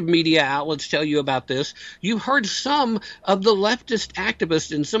conservative media outlets tell you about this. You've heard some of the leftist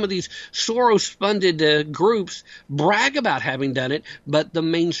activists in some of these Soros-funded groups brag about having done it, but the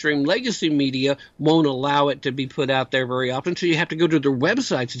mainstream legacy media won't allow it to be put out there very often, so you have to go to their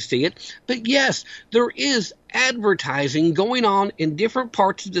websites to see it. But yes, there is advertising going on in different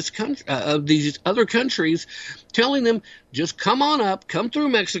parts of this country, of these other countries, telling them, just come on up, come through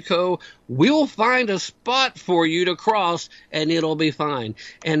Mexico, we'll find a spot for you to cross, and it'll be fine.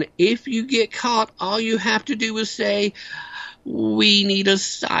 And if you get caught, all you have to do is say, we need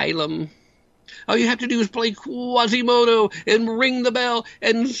asylum. All you have to do is play Quasimodo and ring the bell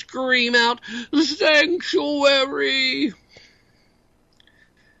and scream out, sanctuary.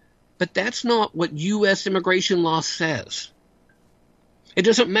 But that's not what U.S. immigration law says. It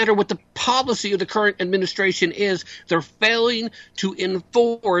doesn't matter what the policy of the current administration is. They're failing to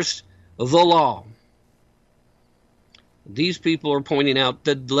enforce the law. These people are pointing out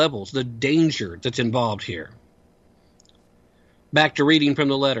the levels, the danger that's involved here. Back to reading from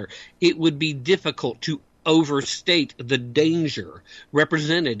the letter. It would be difficult to overstate the danger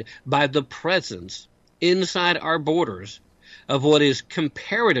represented by the presence inside our borders of what is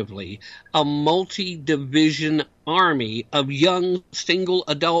comparatively a multi-division army of young single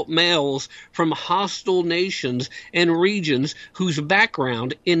adult males from hostile nations and regions whose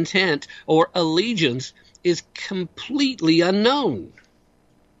background, intent, or allegiance is completely unknown.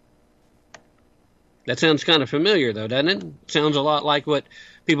 That sounds kind of familiar, though, doesn't it? Sounds a lot like what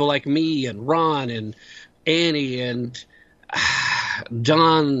people like me and Ron and Annie and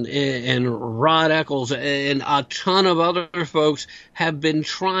John and Rod Eccles and a ton of other folks have been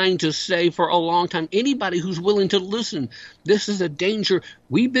trying to say for a long time. Anybody who's willing to listen, this is a danger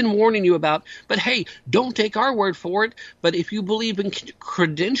we've been warning you about. But hey, don't take our word for it. But if you believe in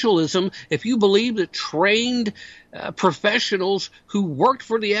credentialism, if you believe that trained professionals who worked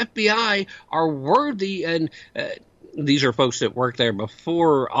for the FBI are worthy, and these are folks that worked there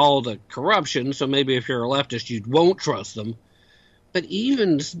before all the corruption, so maybe if you're a leftist, you won't trust them. But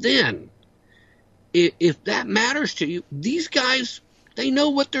even then, if that matters to you, these guys, they know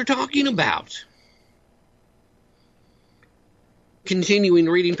what they're talking about. Continuing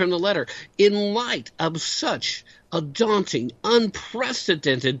reading from the letter, in light of such a daunting,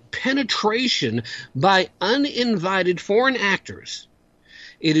 unprecedented penetration by uninvited foreign actors,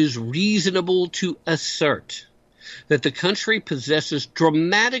 it is reasonable to assert that the country possesses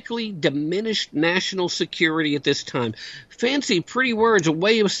dramatically diminished national security at this time. Fancy, pretty words, a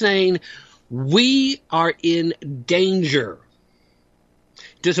way of saying we are in danger.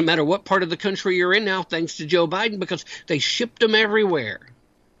 Doesn't matter what part of the country you're in now, thanks to Joe Biden, because they shipped them everywhere.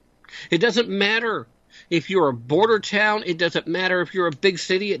 It doesn't matter if you're a border town. It doesn't matter if you're a big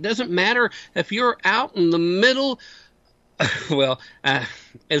city. It doesn't matter if you're out in the middle, well,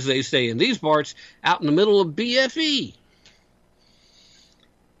 as they say in these parts, out in the middle of BFE.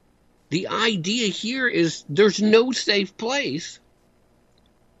 The idea here is there's no safe place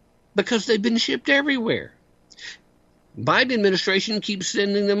because they've been shipped everywhere. Biden administration keeps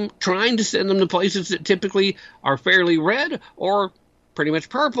sending them, trying to send them to places that typically are fairly red or pretty much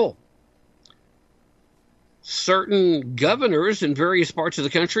purple. Certain governors in various parts of the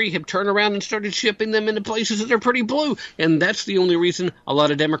country have turned around and started shipping them into places that are pretty blue. And that's the only reason a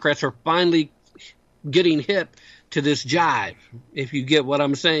lot of Democrats are finally getting hip to this jive, if you get what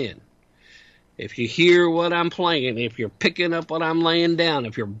I'm saying. If you hear what I'm playing, if you're picking up what I'm laying down,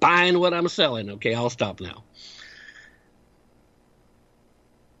 if you're buying what I'm selling. Okay, I'll stop now.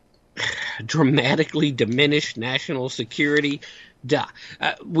 Dramatically diminished national security. Duh.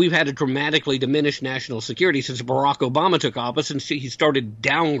 We've had a dramatically diminished national security since Barack Obama took office and he started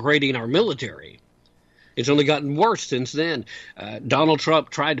downgrading our military. It's only gotten worse since then. Donald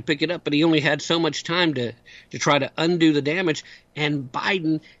Trump tried to pick it up, but he only had so much time to try to undo the damage. And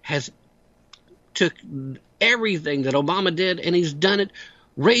Biden has took everything that Obama did, and he's done it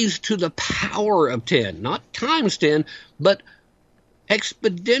raised to the power of 10. Not times 10, but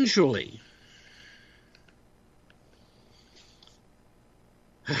exponentially.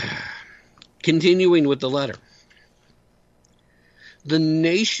 Continuing with the letter. The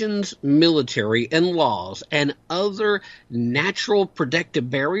nation's military and laws and other natural protective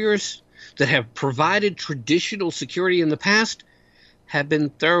barriers that have provided traditional security in the past have been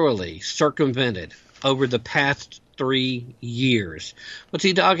thoroughly circumvented over the past 3 years. What's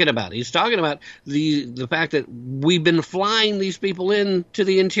he talking about? He's talking about the fact that we've been flying these people into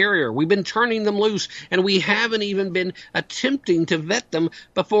the interior. We've been turning them loose, and we haven't even been attempting to vet them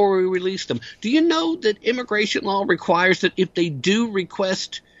before we release them. Do you know that immigration law requires that if they do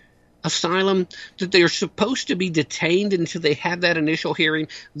request asylum, that they are supposed to be detained until they have that initial hearing?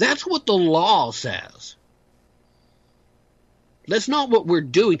 That's what the law says. That's not what we're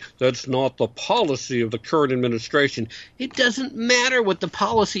doing. That's not the policy of the current administration. It doesn't matter what the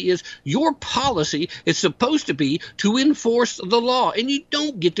policy is. Your policy is supposed to be to enforce the law, and you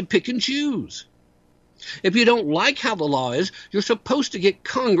don't get to pick and choose. If you don't like how the law is, you're supposed to get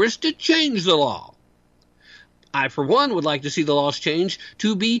Congress to change the law. I, for one, would like to see the laws changed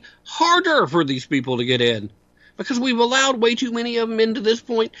to be harder for these people to get in, because we've allowed way too many of them into this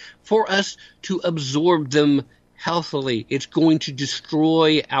point for us to absorb them healthily. It's going to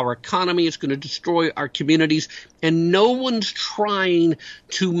destroy our economy. It's going to destroy our communities. And no one's trying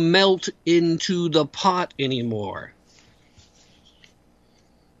to melt into the pot anymore.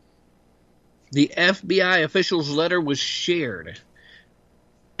 The FBI official's letter was shared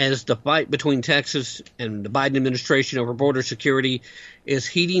as the fight between Texas and the Biden administration over border security is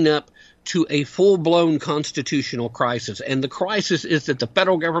heating up to a full-blown constitutional crisis. And the crisis is that the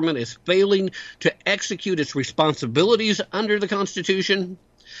federal government is failing to execute its responsibilities under the Constitution.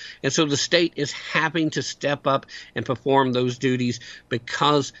 And so the state is having to step up and perform those duties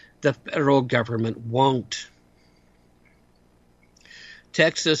because the federal government won't.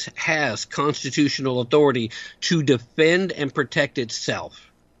 Texas has constitutional authority to defend and protect itself.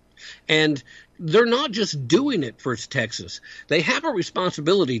 And they're not just doing it for Texas. They have a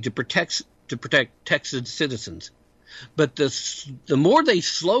responsibility to protect Texas citizens. But the more they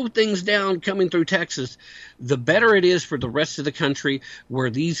slow things down coming through Texas, the better it is for the rest of the country where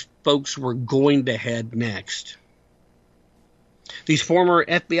these folks were going to head next. These former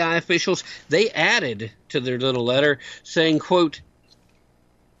FBI officials, they added to their little letter saying, quote,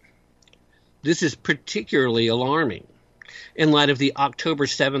 "This is particularly alarming in light of the October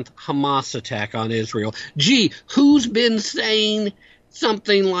 7th Hamas attack on Israel." Gee, who's been saying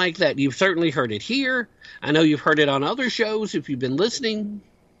something like that? You've certainly heard it here. I know you've heard it on other shows if you've been listening.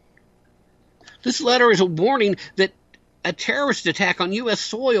 This letter is a warning that a terrorist attack on U.S.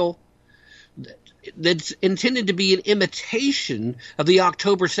 soil that's intended to be an imitation of the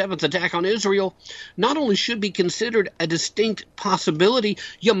October 7th attack on Israel not only should be considered a distinct possibility,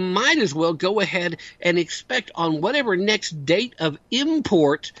 you might as well go ahead and expect on whatever next date of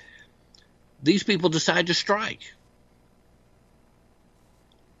import these people decide to strike.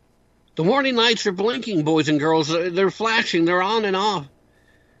 The warning lights are blinking, boys and girls. They're flashing. They're on and off.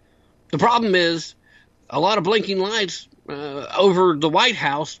 The problem is a lot of blinking lights over the White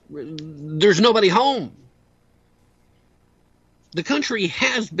House. There's nobody home. The country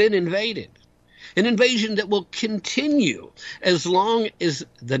has been invaded. An invasion that will continue as long as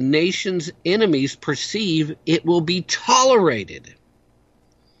the nation's enemies perceive it will be tolerated.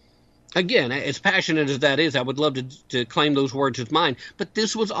 Again, as passionate as that is, I would love to claim those words as mine. But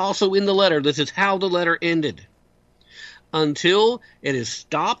this was also in the letter. This is how the letter ended. Until it is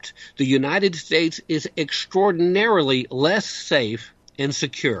stopped, the United States is extraordinarily less safe and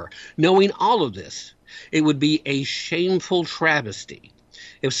secure. Knowing all of this, it would be a shameful travesty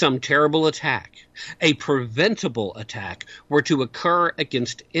if some terrible attack, a preventable attack, were to occur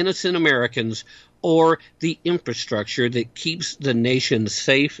against innocent Americans or the infrastructure that keeps the nation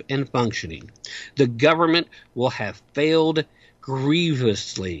safe and functioning. The government will have failed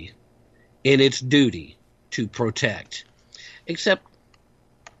grievously in its duty to protect. Except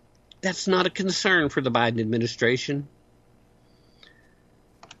that's not a concern for the Biden administration.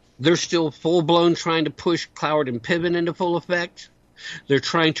 They're still full-blown trying to push Cloward and Piven into full effect. They're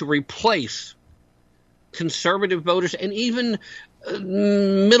trying to replace conservative voters and even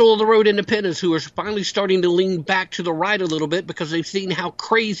middle-of-the-road independents who are finally starting to lean back to the right a little bit because they've seen how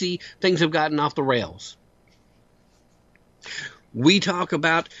crazy things have gotten off the rails. We talk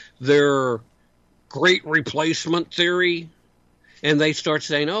about their great replacement theory, and they start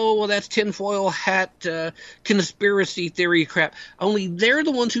saying, oh, well, that's tinfoil hat conspiracy theory crap. Only they're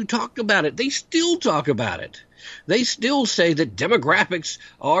the ones who talked about it. They still talk about it. They still say that demographics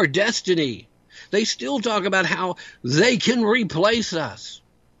are destiny. They still talk about how they can replace us.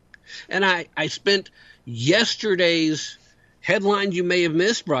 And I spent yesterday's headline you may have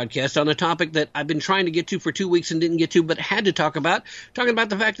missed broadcast on a topic that I've been trying to get to for 2 weeks and didn't get to, but had to talking about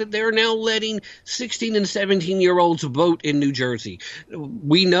the fact that they're now letting 16 and 17-year-olds vote in New Jersey.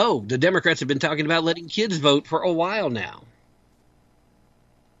 We know the Democrats have been talking about letting kids vote for a while now.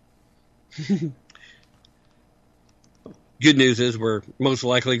 Good news is we're most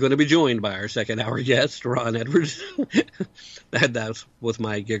likely going to be joined by our second hour guest, Ron Edwards. That was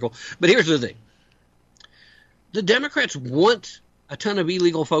my giggle. But here's the thing. The Democrats want a ton of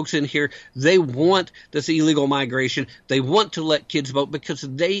illegal folks in here. They want this illegal migration. They want to let kids vote because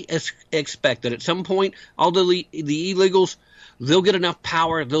they expect that at some point, all the illegals, they'll get enough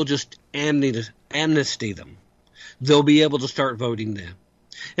power, they'll just amnesty them. They'll be able to start voting then.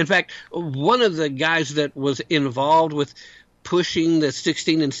 In fact, one of the guys that was involved with pushing the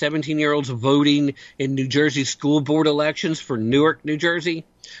 16 and 17-year-olds voting in New Jersey school board elections for Newark, New Jersey,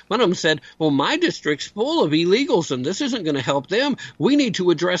 one of them said, well, my district's full of illegals, and this isn't going to help them. We need to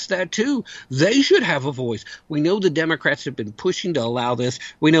address that, too. They should have a voice. We know the Democrats have been pushing to allow this.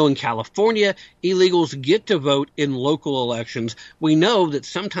 We know in California, illegals get to vote in local elections. We know that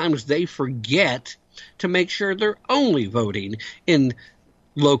sometimes they forget to make sure they're only voting in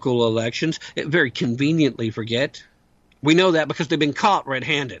local elections. Very conveniently forget. We know that because they've been caught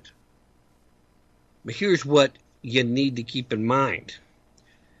red-handed. But here's what you need to keep in mind.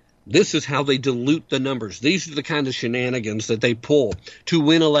 This is how they dilute the numbers. These are the kind of shenanigans that they pull to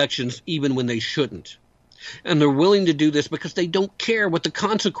win elections even when they shouldn't. And they're willing to do this because they don't care what the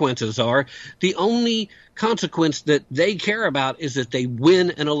consequences are. The only consequence that they care about is that they win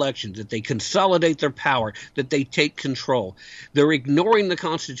an election, that they consolidate their power, that they take control. They're ignoring the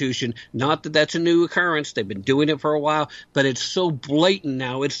Constitution. Not that that's a new occurrence. They've been doing it for a while, but it's so blatant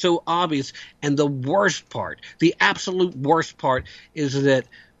now. It's so obvious. And the worst part, the absolute worst part, is that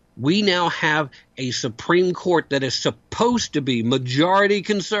we now have a Supreme Court that is supposed to be majority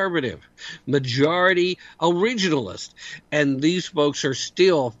conservative, majority originalist, and these folks are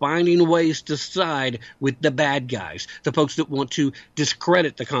still finding ways to side with the bad guys, the folks that want to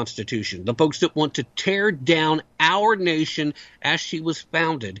discredit the Constitution, the folks that want to tear down our nation as she was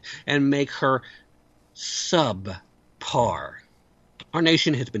founded and make her subpar. Our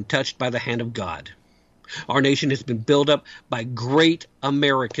nation has been touched by the hand of God. Our nation has been built up by great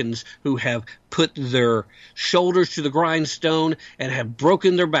Americans who have put their shoulders to the grindstone and have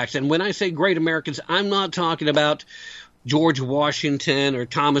broken their backs. And when I say great Americans, I'm not talking about George Washington or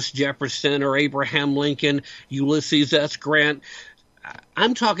Thomas Jefferson or Abraham Lincoln, Ulysses S. Grant.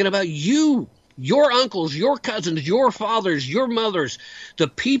 I'm talking about you, your uncles, your cousins, your fathers, your mothers, the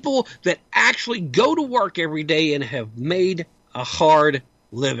people that actually go to work every day and have made a hard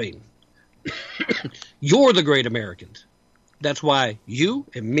living. You're the great Americans. That's why you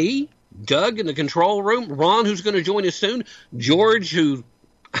and me, Doug in the control room, Ron, who's going to join us soon, George, who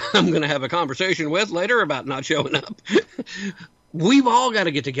I'm going to have a conversation with later about not showing up. We've all got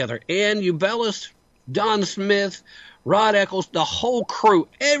to get together. Ann Ubellis, Don Smith, Rod Eccles, the whole crew,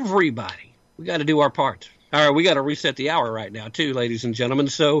 everybody. We got to do our part. All right, we got to reset the hour right now, too, ladies and gentlemen.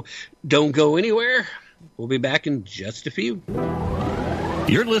 So don't go anywhere. We'll be back in just a few.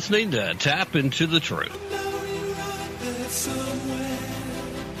 You're listening to Tap Into the Truth.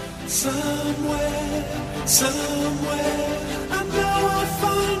 Somewhere, I know I'll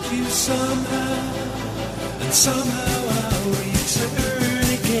find you somehow, and somehow I'll return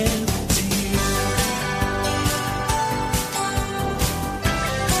again to you.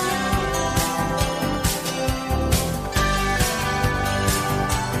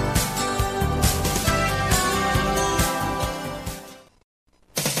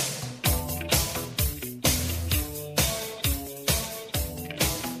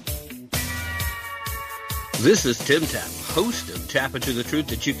 This is Tim Tap, host of Tap Into the Truth,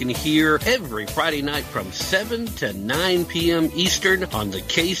 that you can hear every Friday night from 7 to 9 p.m. Eastern on the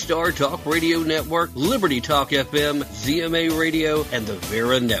K-Star Talk Radio Network, Liberty Talk FM, ZMA Radio, and the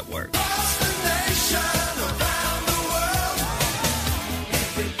Vera Network.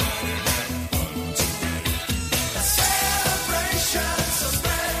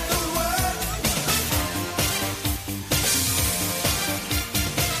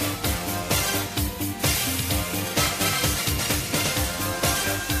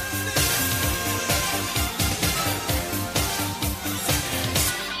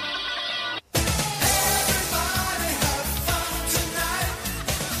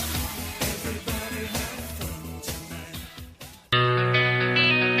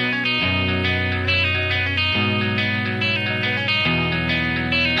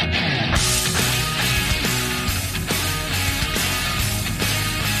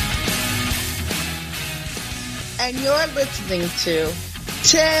 And you're listening to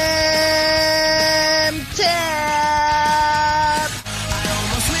Tim Tap. I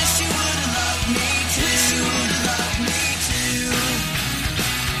almost wish you would have loved me too. Wish you would have loved me too.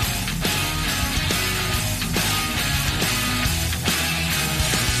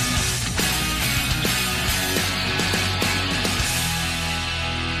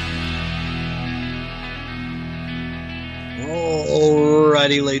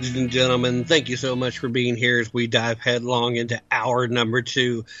 ladies and gentlemen, thank you so much for being here as we dive headlong into hour number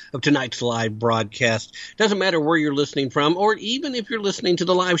 2 of tonight's live broadcast. Doesn't matter where you're listening from, or even if you're listening to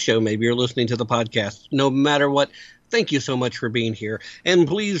the live show, maybe you're listening to the podcast. No matter what, thank you so much for being here. And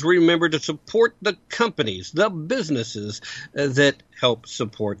please remember to support the companies, the businesses that help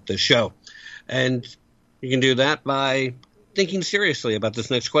support the show. And you can do that by thinking seriously about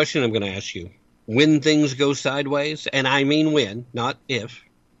this next question I'm going to ask you. When things go sideways, and I mean when, not if,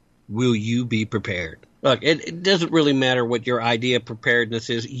 will you be prepared? Look, it doesn't really matter what your idea of preparedness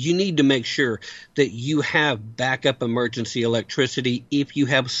is. You need to make sure that you have backup emergency electricity if you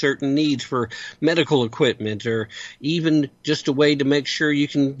have certain needs for medical equipment, or even just a way to make sure you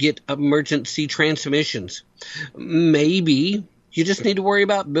can get emergency transmissions. Maybe you just need to worry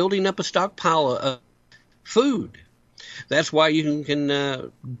about building up a stockpile of food. That's why you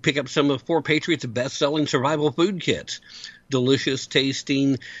can pick up some of 4 Patriots' best-selling survival food kits. Delicious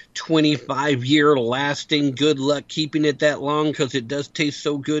tasting, 25-year lasting, good luck keeping it that long because it does taste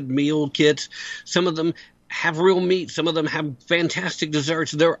so good meal kits. Some of them have real meat. Some of them have fantastic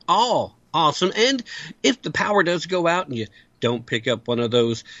desserts. They're all awesome. And if the power does go out and you don't pick up one of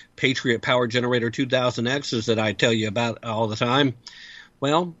those Patriot Power Generator 2000Xs that I tell you about all the time,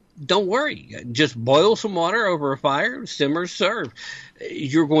 well, don't worry. Just boil some water over a fire, simmer, serve.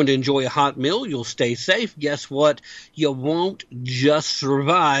 You're going to enjoy a hot meal. You'll stay safe. Guess what? You won't just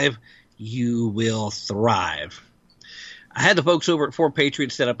survive. You will thrive. I had the folks over at 4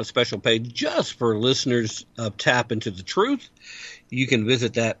 Patriots set up a special page just for listeners of Tap Into the Truth. You can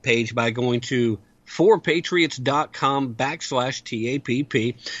visit that page by going to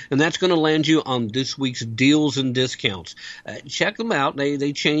 4patriots.com/TAPP, and that's going to land you on this week's deals and discounts. Check them out.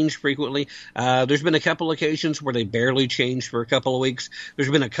 They change frequently. There's been a couple occasions where they barely changed for a couple of weeks.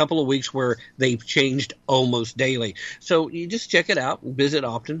 There's been a couple of weeks where they've changed almost daily. So you just check it out and visit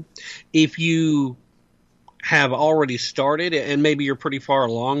often. If you have already started and maybe you're pretty far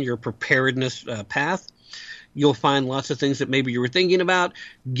along your preparedness path, you'll find lots of things that maybe you were thinking about.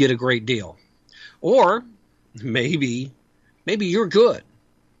 Get a great deal. Or maybe you're good,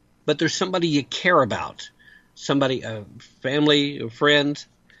 but there's somebody you care about, somebody, a family, a friend,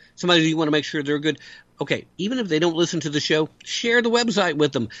 somebody you want to make sure they're good. Okay, even if they don't listen to the show, share the website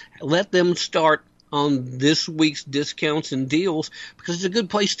with them. Let them start on this week's discounts and deals because it's a good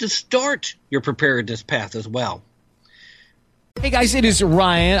place to start your preparedness path as well. Hey guys, it is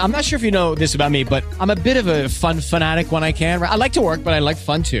Ryan. I'm not sure if you know this about me, but I'm a bit of a fun fanatic when I can. I like to work, but I like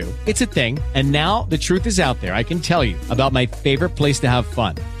fun too. It's a thing. And now the truth is out there. I can tell you about my favorite place to have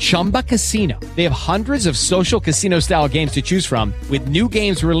fun. Chumba Casino. They have hundreds of social casino style games to choose from with new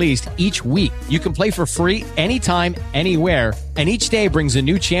games released each week. You can play for free anytime, anywhere. And each day brings a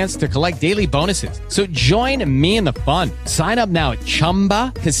new chance to collect daily bonuses. So join me in the fun. Sign up now at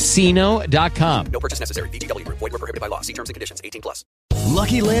ChumbaCasino.com. No purchase necessary. VGW. Void where prohibited by law. See terms and conditions. 18+.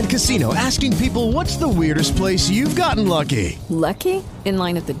 Lucky Land Casino, asking people, what's the weirdest place you've gotten lucky? Lucky? In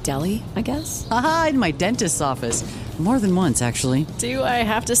line at the deli, I guess? Aha, in my dentist's office. More than once, actually. Do I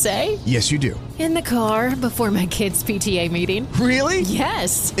have to say? Yes, you do. In the car before my kids' PTA meeting. Really?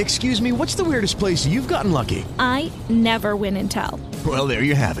 Yes. Excuse me, what's the weirdest place you've gotten lucky? I never win and tell. Well, there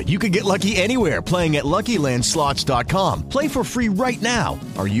you have it. You can get lucky anywhere, playing at LuckyLandSlots.com. Play for free right now.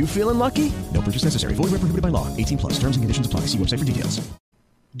 Are you feeling lucky? No purchase necessary. Void where prohibited by law. 18+. Terms and conditions apply. See website for details.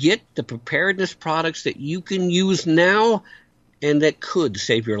 Get the preparedness products that you can use now and that could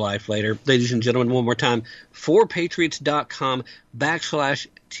save your life later. Ladies and gentlemen, one more time,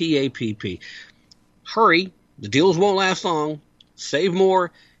 4patriots.com/TAPP. Hurry. The deals won't last long. Save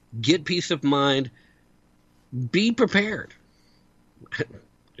more. Get peace of mind. Be prepared.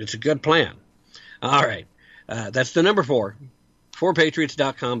 It's a good plan. All right. That's the number 4.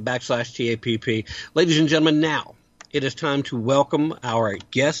 4patriots.com/TAPP. Ladies and gentlemen, now it is time to welcome our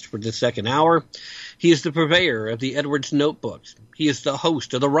guest for the second hour. He is the purveyor of the Edwards Notebooks. He is the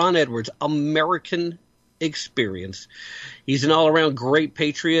host of the Ron Edwards American Experience. He's an all-around great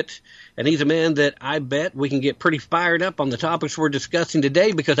patriot, and he's a man that I bet we can get pretty fired up on the topics we're discussing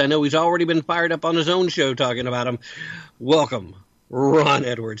today because I know he's already been fired up on his own show talking about them. Welcome, Ron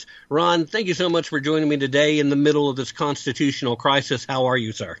Edwards. Ron, thank you so much for joining me today in the middle of this constitutional crisis. How are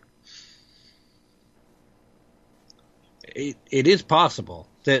you, sir? It is possible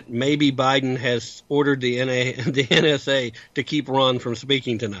that maybe Biden has ordered the NSA to keep Ron from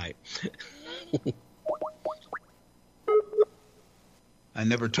speaking tonight. I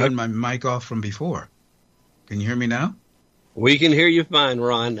never turned my mic off from before. Can you hear me now? We can hear you fine,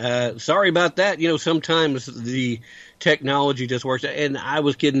 Ron. Sorry about that. Sometimes the technology just works. And I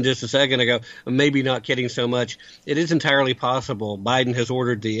was kidding just a second ago, maybe not kidding so much. It is entirely possible Biden has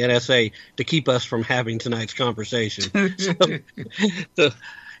ordered the NSA to keep us from having tonight's conversation. So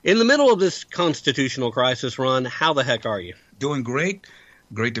in the middle of this constitutional crisis, Ron, how the heck are you? Doing great.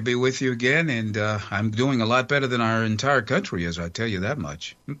 Great to be with you again. And I'm doing a lot better than our entire country is, I tell you that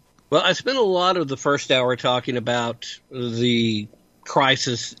much. Well, I spent a lot of the first hour talking about the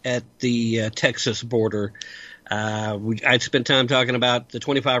crisis at the Texas border. I spent time talking about the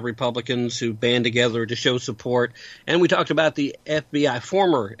 25 Republicans who band together to show support, and we talked about the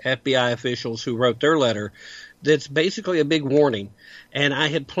former FBI officials who wrote their letter that's basically a big warning. And I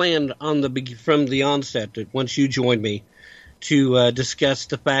had planned from the onset that once you joined me to discuss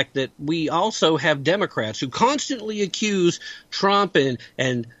the fact that we also have Democrats who constantly accuse Trump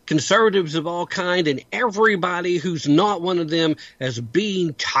and conservatives of all kind and everybody who's not one of them as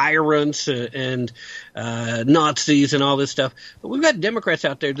being tyrants and Nazis and all this stuff. But we've got Democrats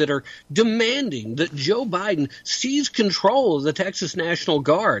out there that are demanding that Joe Biden seize control of the Texas National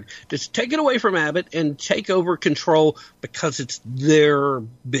Guard. Just take it away from Abbott and take over control because it's their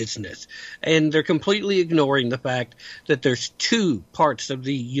business. And they're completely ignoring the fact that there's two parts of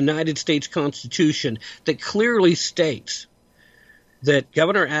the United States Constitution that clearly states that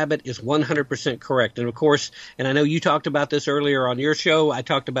Governor Abbott is 100% correct. And, of course, and I know you talked about this earlier on your show. I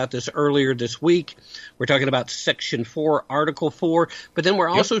talked about this earlier this week. We're talking about Section 4, Article 4. But then we're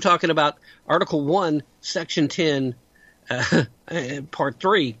also talking about Article 1, Section 10, Part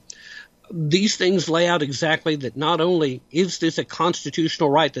 3. These things lay out exactly that not only is this a constitutional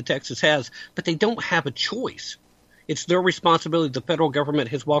right that Texas has, but they don't have a choice. It's their responsibility. The federal government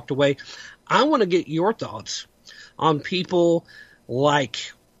has walked away. I want to get your thoughts on people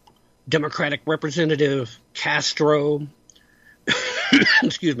like Democratic Representative Castro,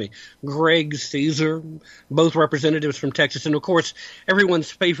 excuse me, Greg Caesar, both representatives from Texas, and of course everyone's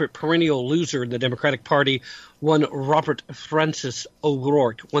favorite perennial loser in the Democratic Party, one Robert Francis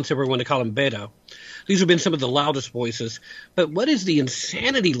O'Rourke, wants everyone to call him Beto. These have been some of the loudest voices, but what is the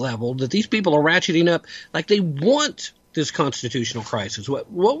insanity level that these people are ratcheting up like they want this constitutional crisis?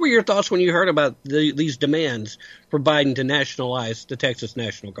 What were your thoughts when you heard about these demands for Biden to nationalize the Texas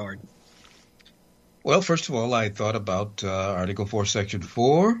National Guard? Well, first of all, I thought about Article 4, Section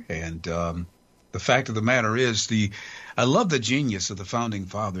 4, and the fact of the matter is I love the genius of the Founding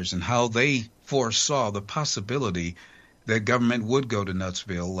Fathers and how they foresaw the possibility that government would go to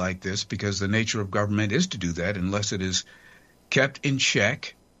Nutsville like this, because the nature of government is to do that unless it is kept in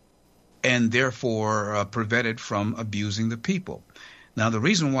check and therefore prevented from abusing the people. Now, the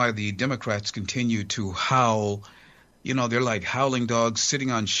reason why the Democrats continue to howl, they're like howling dogs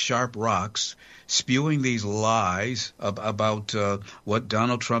sitting on sharp rocks, spewing these lies about what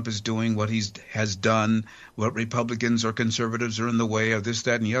Donald Trump is doing, what he has done, what Republicans or conservatives are in the way of this,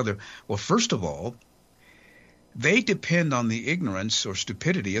 that, and the other. Well, first of all, they depend on the ignorance or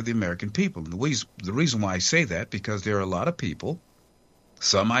stupidity of the American people. And the reason why I say that, because there are a lot of people,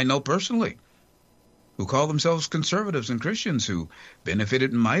 some I know personally, who call themselves conservatives and Christians, who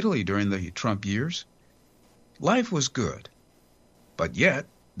benefited mightily during the Trump years. Life was good. But yet,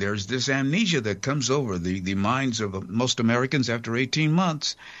 there's this amnesia that comes over the minds of most Americans after 18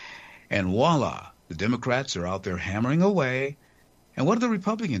 months. And voila, the Democrats are out there hammering away. And what are the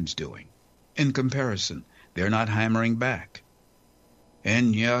Republicans doing? In comparison, they're not hammering back.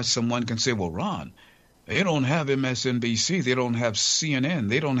 And yeah, someone can say, well, Ron, they don't have MSNBC, they don't have CNN,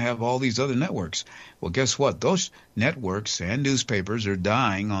 they don't have all these other networks. Well, guess what? Those networks and newspapers are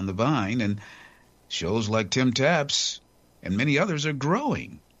dying on the vine, and shows like Tim Tapp's and many others are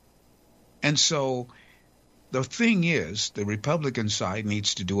growing. And so the thing is, the Republican side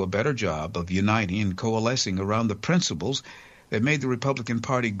needs to do a better job of uniting and coalescing around the principles that made the Republican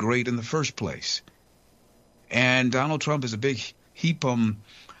Party great in the first place. And Donald Trump is a big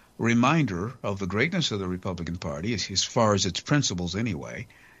reminder of the greatness of the Republican Party, as far as its principles anyway.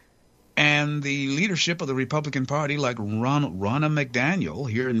 And the leadership of the Republican Party, like Ronna McDaniel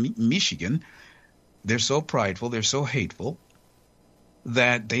here in Michigan, they're so prideful, they're so hateful,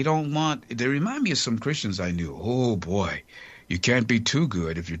 that they remind me of some Christians I knew. Oh, boy, you can't be too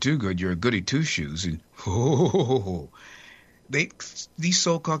good. If you're too good, you're a goody two-shoes. And these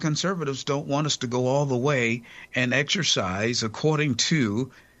so-called conservatives don't want us to go all the way and exercise according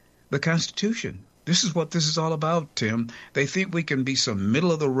to the Constitution. This is what this is all about, Tim. They think we can be some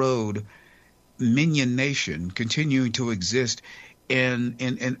middle-of-the-road minion nation continuing to exist in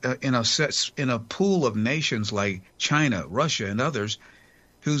a pool of nations like China, Russia, and others,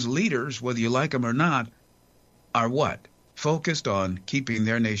 whose leaders, whether you like them or not, are what? focused on keeping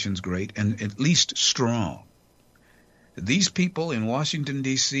their nations great and at least strong. These people in Washington,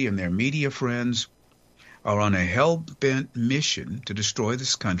 D.C. and their media friends are on a hell-bent mission to destroy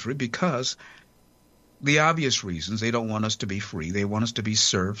this country because the obvious reasons. They don't want us to be free. They want us to be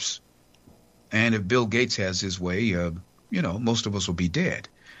serfs. And if Bill Gates has his way, most of us will be dead.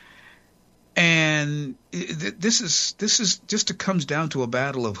 And this is just comes down to a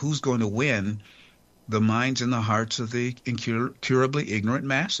battle of who's going to win the minds and the hearts of the incurably ignorant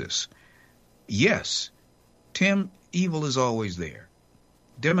masses. Yes, Tim, evil is always there.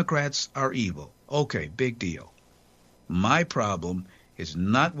 Democrats are evil. Okay, big deal. My problem is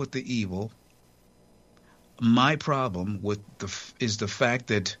not with the evil. My problem is the fact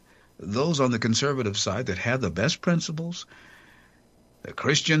that those on the conservative side that have the best principles, the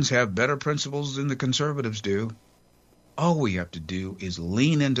Christians have better principles than the conservatives do. All we have to do is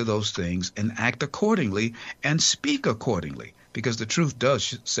lean into those things and act accordingly and speak accordingly, because the truth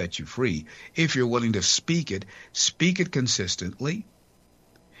does set you free. If you're willing to speak it consistently,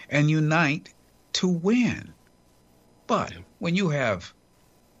 and unite to win. But when you have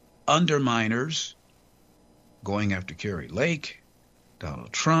underminers going after Kerry Lake,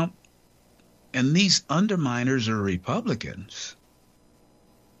 Donald Trump, and these underminers are Republicans.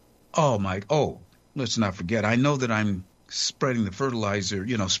 Let's not forget. I know that I'm spreading the fertilizer,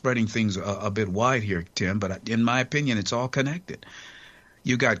 spreading things a bit wide here, Tim, but in my opinion, it's all connected.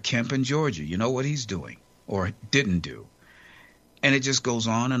 You got Kemp in Georgia. You know what he's doing or didn't do. And it just goes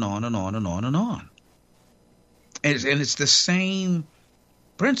on and on and on and on and on. And it's the same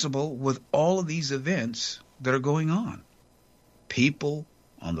principle with all of these events that are going on. People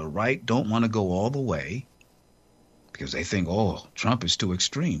on the right don't want to go all the way because they think, Trump is too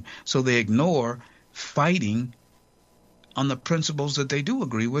extreme. So they ignore fighting on the principles that they do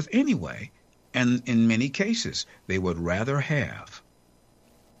agree with anyway. And in many cases, they would rather have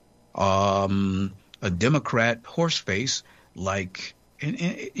a Democrat horseface like,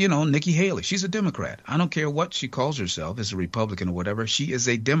 Nikki Haley. She's a Democrat. I don't care what she calls herself as a Republican or whatever. She is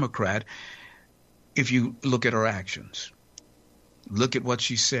a Democrat if you look at her actions. Look at what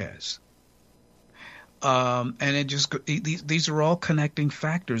she says. And it just these are all connecting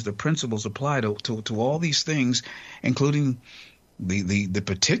factors. The principles apply to all these things, including the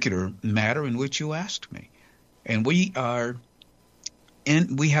particular matter in which you asked me. And we have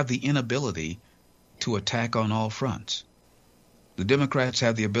the inability to attack on all fronts. The Democrats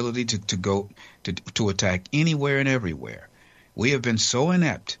have the ability to attack anywhere and everywhere. We have been so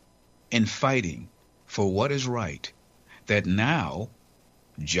inept in fighting for what is right that now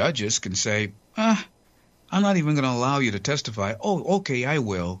judges can say, I'm not even going to allow you to testify. Oh, okay, I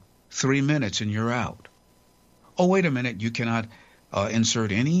will. 3 minutes and you're out. Oh, wait a minute, you cannot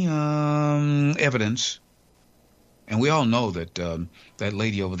insert any evidence. And we all know that that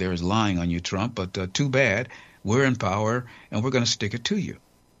lady over there is lying on you, Trump, but too bad. We're in power, and we're going to stick it to you.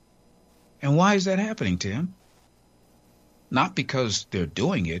 And why is that happening, Tim? Not because they're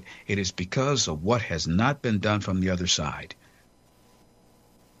doing it. It is because of what has not been done from the other side.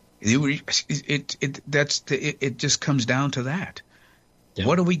 It just comes down to that. Yeah.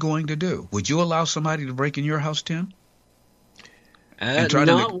 What are we going to do? Would you allow somebody to break in your house, Tim? And try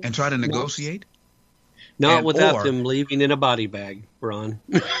to negotiate? Not without them leaving in a body bag, Ron.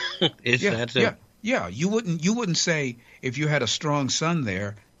 Yeah, you wouldn't say, if you had a strong son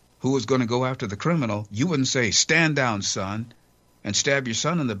there who was going to go after the criminal, you wouldn't say, stand down, son, and stab your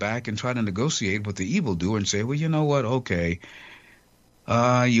son in the back and try to negotiate with the evildoer and say, well, you know what, okay,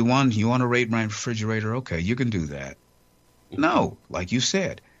 you want to raid my refrigerator? Okay, you can do that. No, like you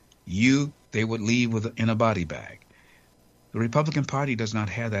said, they would leave in a body bag. The Republican Party does not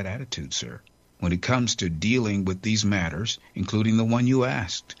have that attitude, sir, when it comes to dealing with these matters, including the one you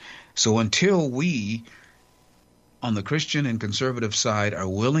asked. So until we, on the Christian and conservative side, are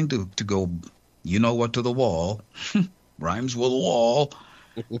willing to go, to the wall, rhymes with wall,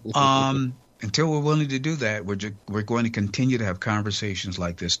 until we're willing to do that, we're going to continue to have conversations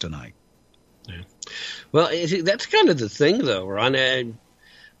like this tonight. Yeah. Well, that's kind of the thing, though, Ron.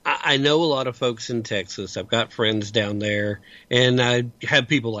 I know a lot of folks in Texas. I've got friends down there, and I have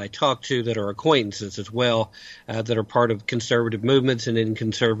people I talk to that are acquaintances as well, that are part of conservative movements and in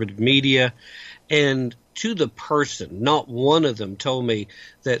conservative media. And to the person, not one of them told me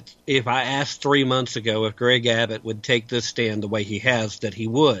that if I asked 3 months ago if Greg Abbott would take this stand the way he has, that he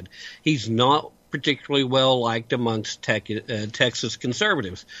would. He's not particularly well liked amongst Texas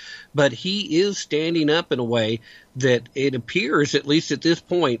conservatives, but he is standing up in a way that it appears, at least at this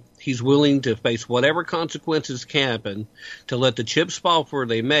point, He's willing to face whatever consequences can happen to let the chips fall where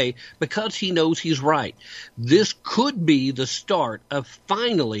they may because he knows he's right. This could be the start of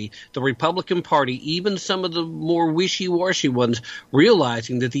finally the Republican Party, even some of the more wishy-washy ones,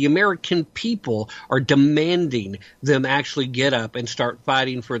 realizing that the American people are demanding them actually get up and start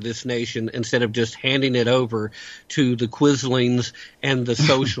fighting for this nation instead of just handing it over to the Quislings and the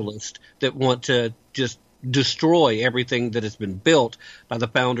socialists that want to just destroy everything that has been built by the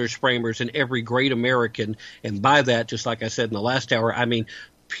founders, framers, and every great American. And by that, just like I said in the last hour, I mean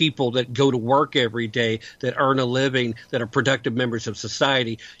people that go to work every day, that earn a living, that are productive members of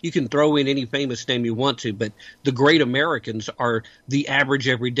society. You can throw in any famous name you want to, but the great Americans are the average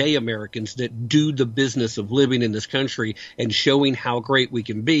everyday Americans that do the business of living in this country and showing how great we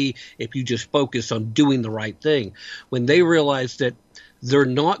can be if you just focus on doing the right thing. When they realize that they're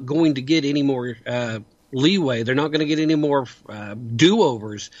not going to get any more leeway, they're not going to get any more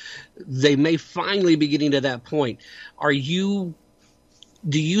do-overs, they may finally be getting to that point.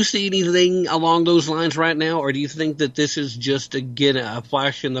 Do you see anything along those lines right now, or do you think that this is just, again, a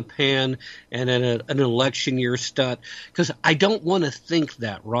flash in the pan and an election year stunt? Because I don't want to think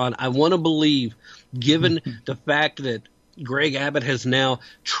that, Ron. I want to believe, given the fact that Greg Abbott has now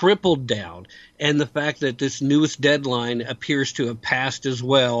tripled down, and the fact that this newest deadline appears to have passed as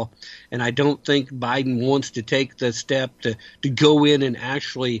well, and I don't think Biden wants to take the step to go in and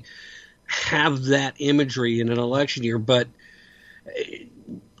actually have that imagery in an election year. But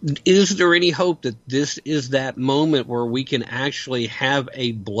is there any hope that this is that moment where we can actually have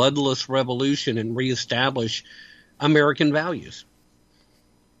a bloodless revolution and reestablish American values?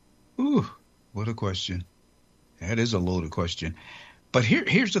 Ooh, what a question. That is a loaded question. But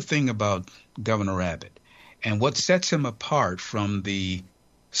here's the thing about Governor Abbott and what sets him apart from the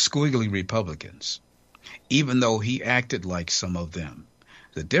squiggly Republicans, even though he acted like some of them.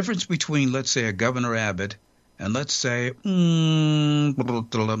 The difference between, let's say, a Governor Abbott and let's say Brian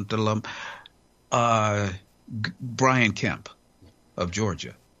Kemp of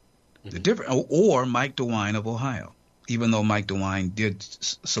Georgia, the different, or Mike DeWine of Ohio. Even though Mike DeWine did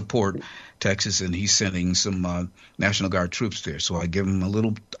support Texas and he's sending some National Guard troops there. So I give him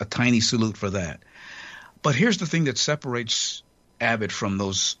a tiny salute for that. But here's the thing that separates Abbott from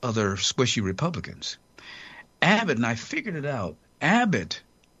those other squishy Republicans. Abbott, and I figured it out, Abbott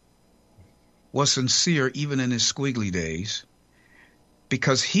was sincere even in his squiggly days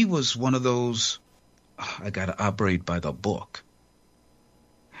because he was one of those, I got to operate by the book.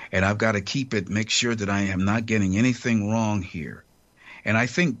 And I've got to make sure that I am not getting anything wrong here. And I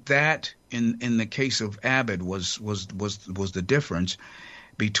think that in the case of Abbott was the difference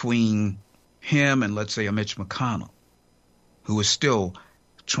between him and, let's say, a Mitch McConnell, who is still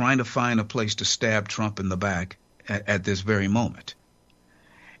trying to find a place to stab Trump in the back at this very moment.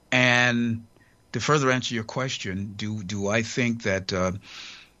 And to further answer your question, do I think that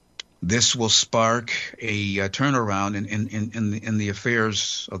this will spark a turnaround in the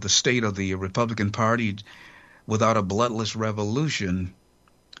affairs of the state of the Republican Party without a bloodless revolution?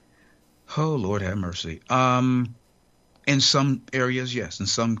 Oh, Lord have mercy. In some areas, yes. In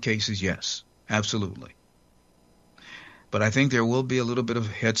some cases, yes. Absolutely. But I think there will be a little bit of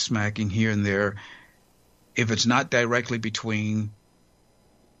head smacking here and there if it's not directly between,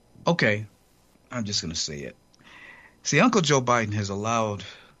 okay, I'm just going to say it. See, Uncle Joe Biden has allowed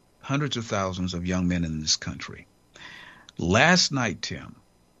hundreds of thousands of young men in this country. Last night, Tim,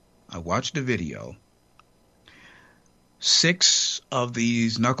 I watched a video. 6 of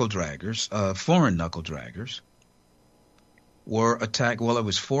these knuckle draggers, foreign knuckle draggers, were attacked. Well, it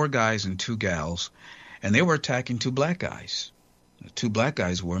was 4 guys and 2 gals, and they were attacking 2 black guys. The 2 black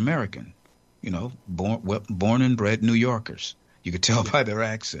guys were American, born and bred New Yorkers. You could tell by their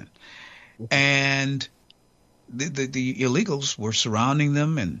accent. And the illegals were surrounding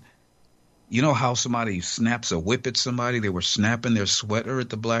them, and you know how somebody snaps a whip at somebody? They were snapping their sweater at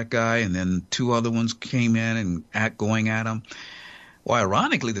the black guy, and then 2 other ones came in and going at him. Well,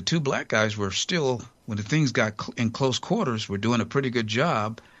 ironically, the 2 black guys were still, when the things got in close quarters, were doing a pretty good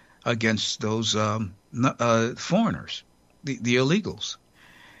job against those foreigners, the illegals.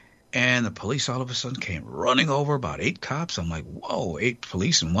 And the police all of a sudden came running over, about 8 cops. I'm like, whoa, 8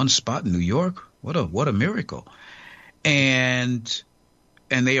 police in one spot in New York? What a miracle. And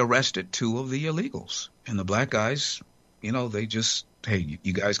they arrested 2 of the illegals. And the black guys, they just, hey,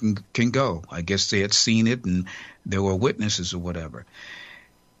 you guys can go. I guess they had seen it and there were witnesses or whatever.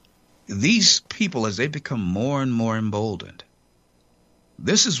 These people, as they become more and more emboldened,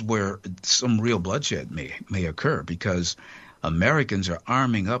 this is where some real bloodshed may occur, because Americans are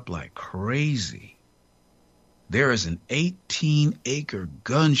arming up like crazy. There is an 18-acre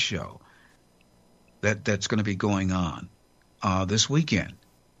gun show that's going to be going on this weekend.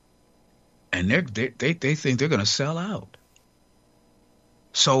 And they think they're going to sell out.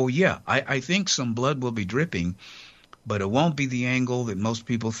 So, yeah, I think some blood will be dripping, but it won't be the angle that most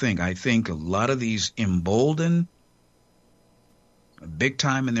people think. I think a lot of these emboldened, big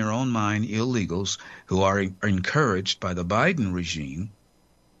time in their own mind, illegals who are encouraged by the Biden regime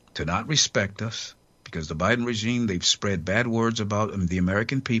to not respect us, because the Biden regime, they've spread bad words about the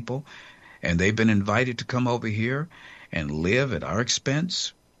American people, and they've been invited to come over here and live at our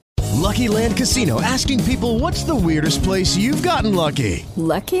expense. Lucky Land Casino, asking people, what's the weirdest place you've gotten lucky?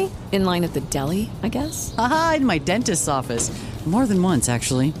 Lucky? In line at the deli, I guess? Aha, in my dentist's office. More than once,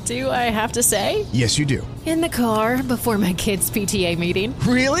 actually. Do I have to say? Yes, you do. In the car before my kids' PTA meeting.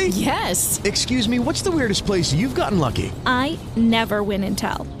 Really? Yes. Excuse me, what's the weirdest place you've gotten lucky? I never win and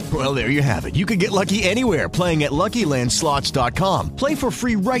tell. Well, there you have it. You can get lucky anywhere, playing at LuckyLandSlots.com. Play for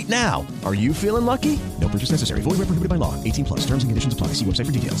free right now. Are you feeling lucky? No purchase necessary. Void where prohibited by law. 18 plus. Terms and conditions apply. See website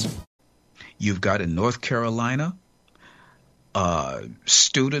for details. You've got in North Carolina,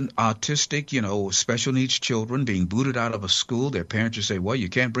 student autistic, special needs children being booted out of a school. Their parents just say, well, you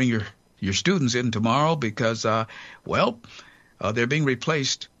can't bring your students in tomorrow because, they're being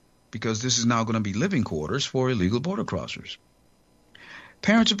replaced because this is now going to be living quarters for illegal border crossers.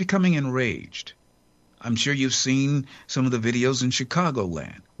 Parents are becoming enraged. I'm sure you've seen some of the videos in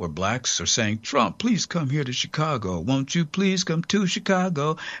Chicagoland where blacks are saying, Trump, please come here to Chicago. Won't you please come to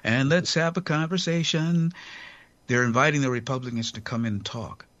Chicago and let's have a conversation? They're inviting the Republicans to come in and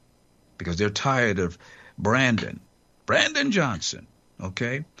talk because they're tired of Brandon Johnson,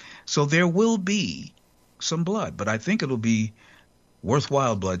 okay? So there will be some blood, but I think it'll be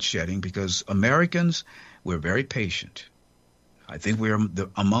worthwhile bloodshedding because Americans, we're very patient. I think we're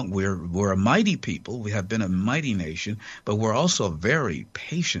a mighty people. We have been a mighty nation, but we're also a very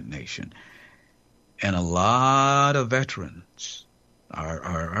patient nation. And a lot of veterans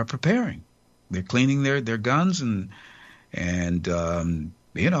are preparing. They're cleaning their guns and think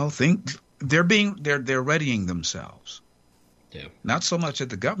they're readying themselves. Yeah. Not so much at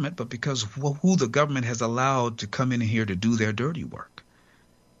the government, but because who the government has allowed to come in here to do their dirty work.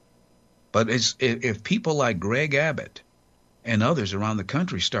 But if people like Greg Abbott and others around the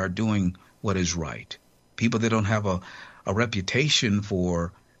country start doing what is right, people that don't have a reputation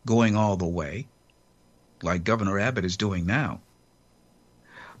for going all the way, like Governor Abbott is doing now,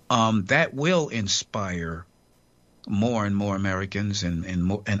 that will inspire more and more Americans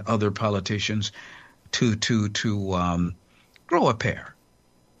and other politicians to grow a pair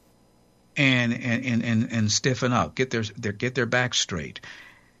and stiffen up, get their back straight,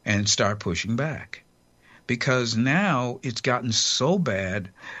 and start pushing back. Because now it's gotten so bad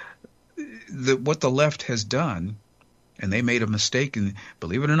that what the left has done, and they made a mistake, and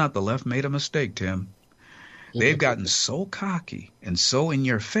believe it or not, the left made a mistake, Tim. They've gotten so cocky and so in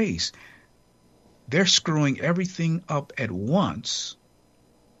your face, they're screwing everything up at once,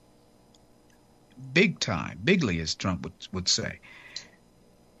 big time, bigly, as Trump would say.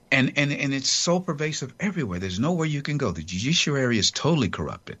 And it's so pervasive everywhere. There's nowhere you can go. The judiciary is totally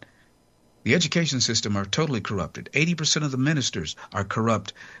corrupted. The education system are totally corrupted. 80% of the ministers are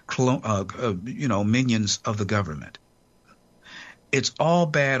corrupt, minions of the government. It's all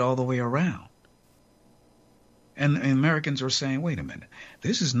bad all the way around. And Americans are saying, wait a minute,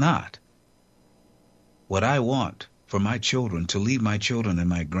 this is not what I want for my children, to leave my children and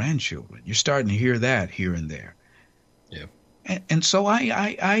my grandchildren. You're starting to hear that here and there. Yeah. And so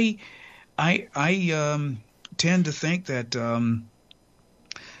I tend to think that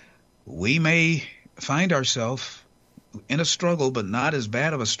we may find ourselves in a struggle, but not as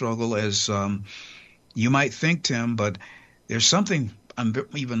bad of a struggle as you might think, Tim. But there's something I'm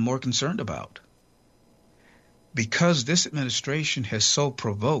even more concerned about. Because this administration has so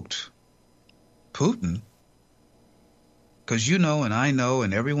provoked Putin, because you know and I know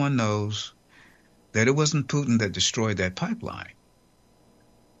and everyone knows that it wasn't Putin that destroyed that pipeline.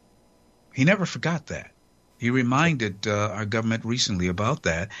 He never forgot that. He reminded our government recently about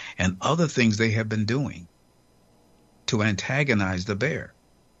that and other things they have been doing to antagonize the bear.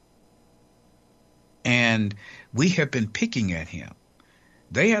 And we have been picking at him.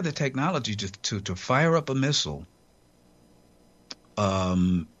 They have the technology to fire up a missile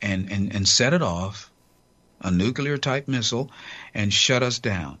and set it off, a nuclear type missile, and shut us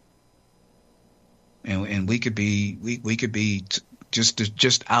down. And we could be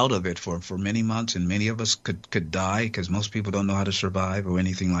just out of it for many months, and many of us could die because most people don't know how to survive or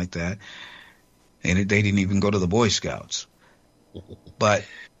anything like that. And they didn't even go to the Boy Scouts. But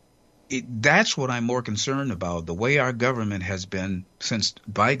that's what I'm more concerned about. The way our government has been, since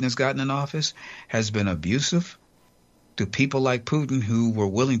Biden has gotten in office, has been abusive to people like Putin who were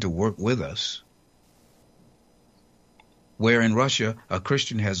willing to work with us. Where in Russia, a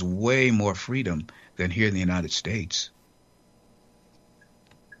Christian has way more freedom than here in the United States.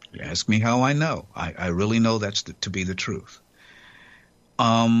 You ask me how I know. I really know that's to be the truth.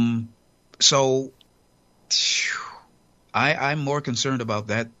 So I'm more concerned about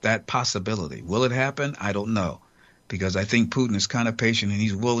that possibility. Will it happen? I don't know, because I think Putin is kind of patient and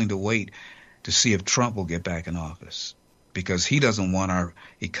he's willing to wait to see if Trump will get back in office, because he doesn't want our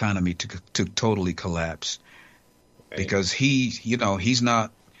economy to totally collapse. Right. Because he's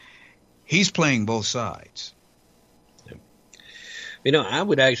playing both sides. I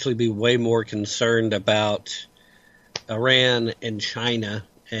would actually be way more concerned about Iran and China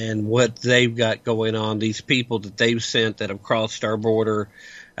and what they've got going on, these people that they've sent that have crossed our border.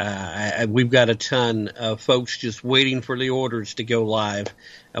 We've got a ton of folks just waiting for the orders to go live.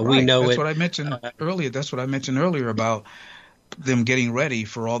 Right. We know that's it. What I mentioned earlier. That's what I mentioned earlier about them getting ready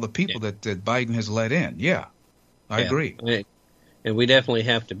for all the people that Biden has let in. Yeah, I agree. And we definitely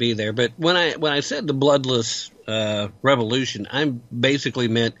have to be there. But when I said the bloodless revolution, I basically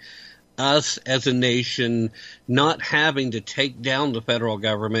meant us as a nation not having to take down the federal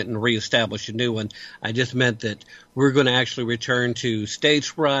government and reestablish a new one. I just meant that we're going to actually return to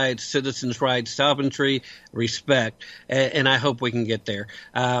states' rights, citizens' rights, sovereignty, respect, and I hope we can get there.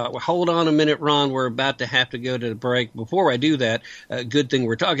 Hold on a minute, Ron. We're about to have to go to the break. Before I do that, good thing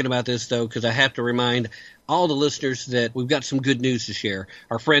we're talking about this, though, because I have to remind all the listeners that we've got some good news to share.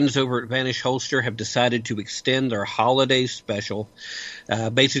 Our friends over at Vanish Holster have decided to extend their holiday special.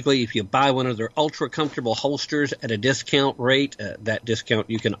 Basically, if you buy one of their ultra comfortable holsters at a discount rate, that discount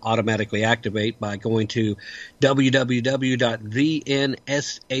you can automatically activate by going to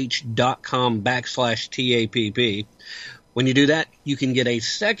www.vnsh.com/TAPP. When you do that, you can get a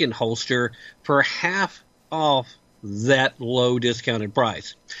second holster for half off that low discounted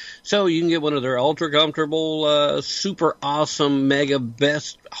price. So you can get one of their ultra comfortable, super awesome, mega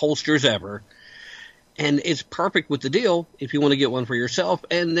best holsters ever. And it's perfect with the deal if you want to get one for yourself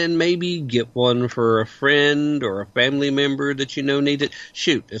and then maybe get one for a friend or a family member that you know needs it.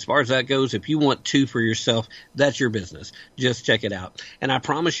 Shoot, as far as that goes, if you want two for yourself, that's your business. Just check it out. And I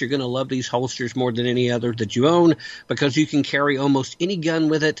promise you're going to love these holsters more than any other that you own, because you can carry almost any gun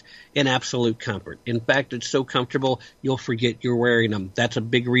with it in absolute comfort. In fact, it's so comfortable you'll forget you're wearing them. That's a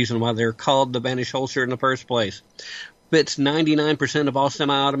big reason why they're called the Vanish Holster in the first place. Fits 99% of all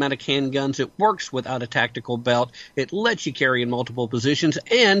semi-automatic handguns. It works without a tactical belt. It lets you carry in multiple positions,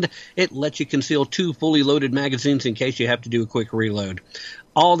 and it lets you conceal 2 fully loaded magazines in case you have to do a quick reload.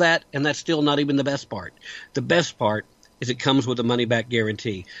 All that, and that's still not even the best part. The best part is it comes with a money-back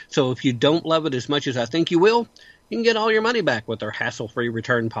guarantee. So if you don't love it as much as I think you will, you can get all your money back with our hassle-free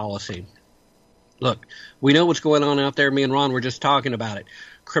return policy. Look, we know what's going on out there. Me and Ron were just talking about it.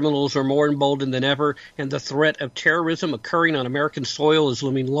 Criminals are more emboldened than ever, and the threat of terrorism occurring on American soil is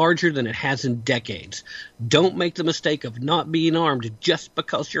looming larger than it has in decades. Don't make the mistake of not being armed just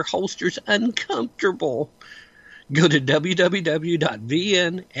because your holster's uncomfortable. Go to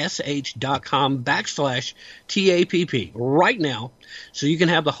www.vnsh.com/TAPP right now so you can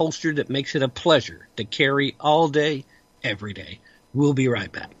have the holster that makes it a pleasure to carry all day, every day. We'll be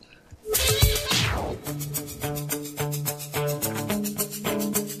right back.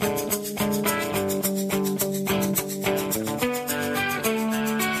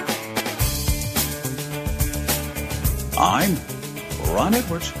 I'm Ron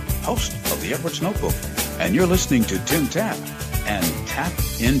Edwards, host of the Edwards Notebook, and you're listening to Tim Tapp and Tap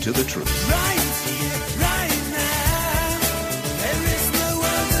Into the Truth. Right here, right now, there is no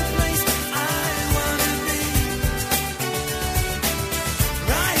other place I want to be.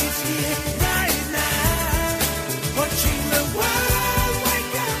 Right here, right now, watching the world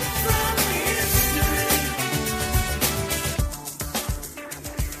wake up from history.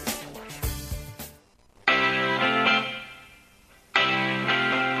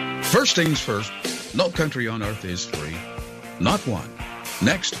 First things first, no country on earth is free. Not one.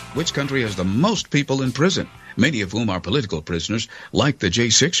 Next, which country has the most people in prison, many of whom are political prisoners, like the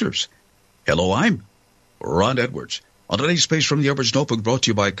J6ers? Hello, I'm Ron Edwards. On today's Space from the Edwards Notebook, brought to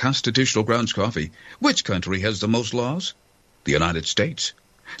you by Constitutional Grounds Coffee, which country has the most laws? The United States.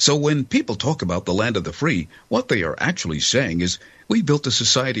 So when people talk about the land of the free, what they are actually saying is we built a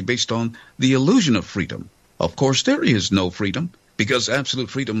society based on the illusion of freedom. Of course, there is no freedom, because absolute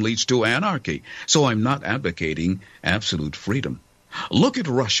freedom leads to anarchy. So I'm not advocating absolute freedom. Look at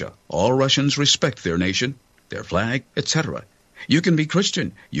Russia. All Russians respect their nation, their flag, etc. You can be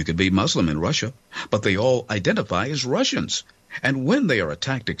Christian, you can be Muslim in Russia, but they all identify as Russians. And when they are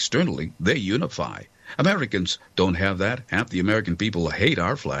attacked externally, they unify. Americans don't have that. Half the American people hate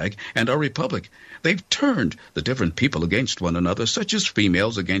our flag and our republic. They've turned the different people against one another, such as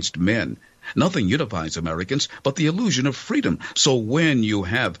females against men. Nothing unifies Americans but the illusion of freedom. So when you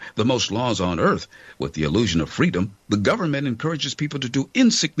have the most laws on earth with the illusion of freedom, the government encourages people to do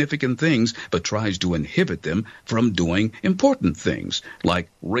insignificant things but tries to inhibit them from doing important things, like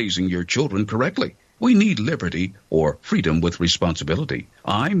raising your children correctly. We need liberty or freedom with responsibility.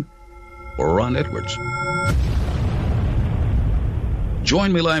 I'm Ron Edwards.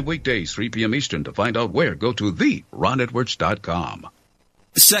 Join me live weekdays, 3 p.m. Eastern. To find out where, go to theronedwards.com.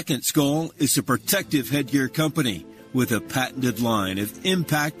 Second Skull is a protective headgear company with a patented line of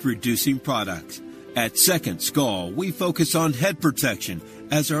impact-reducing products. At Second Skull, we focus on head protection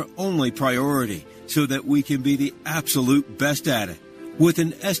as our only priority so that we can be the absolute best at it. With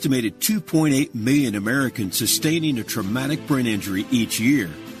an estimated 2.8 million Americans sustaining a traumatic brain injury each year,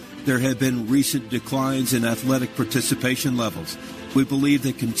 there have been recent declines in athletic participation levels. We believe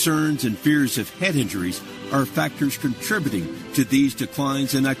that concerns and fears of head injuries are factors contributing to these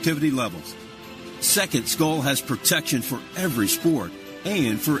declines in activity levels. Second Skull has protection for every sport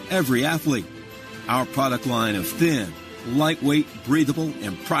and for every athlete. Our product line of thin, lightweight, breathable,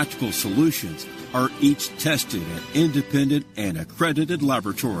 and practical solutions are each tested at independent and accredited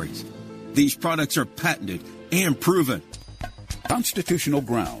laboratories. These products are patented and proven. Constitutional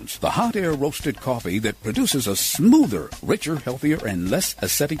Grounds, the hot air roasted coffee that produces a smoother, richer, healthier, and less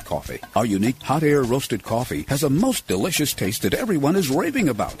acidic coffee. Our unique hot air roasted coffee has a most delicious taste that everyone is raving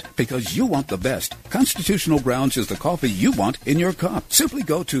about because you want the best. Constitutional Grounds is the coffee you want in your cup. Simply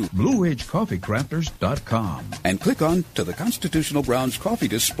go to BlueRidgeCoffeeCrafters.com and click on to the Constitutional Grounds coffee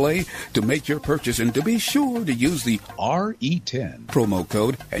display to make your purchase, and to be sure to use the RE10 promo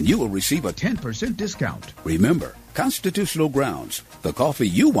code and you will receive a 10% discount. Remember, Constitutional Grounds, the coffee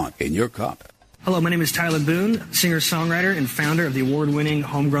you want in your cup. Hello, my name is Tyler Boone, singer-songwriter and founder of the award-winning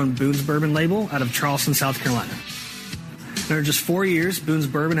homegrown Boone's Bourbon label out of Charleston, South Carolina. Now, in just 4 years, Boone's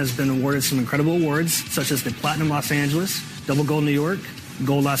Bourbon has been awarded some incredible awards, such as the Platinum Los Angeles, Double Gold New York,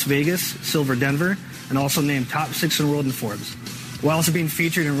 Gold Las Vegas, Silver Denver, and also named Top 6 in the world in Forbes. We're also being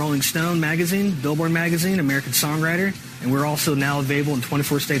featured in Rolling Stone magazine, Billboard magazine, American Songwriter, and we're also now available in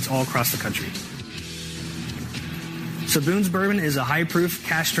 24 states all across the country. So Boone's Bourbon is a high-proof,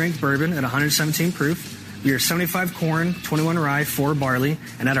 cask-strength bourbon at 117 proof. We are 75 corn, 21 rye, 4 barley,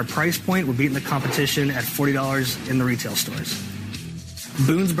 and at our price point, we're beating the competition at $40 in the retail stores.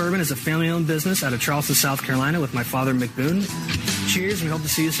 Boone's Bourbon is a family-owned business out of Charleston, South Carolina with my father, Mick Boone. Cheers, and we hope to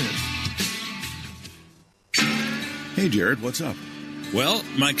see you soon. Hey, Jared, what's up? Well,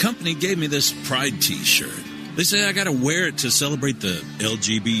 my company gave me this Pride T-shirt. They say I got to wear it to celebrate the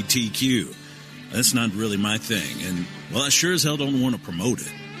LGBTQ. That's not really my thing, and, well, I sure as hell don't want to promote it.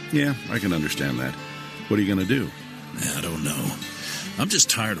 Yeah, I can understand that. What are you going to do? I don't know. I'm just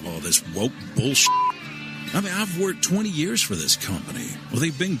tired of all this woke bullshit. I mean, I've worked 20 years for this company. Well,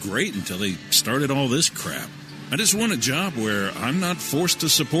 they've been great until they started all this crap. I just want a job where I'm not forced to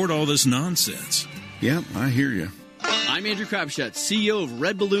support all this nonsense. Yeah, I hear you. I'm Andrew Krabschutz, CEO of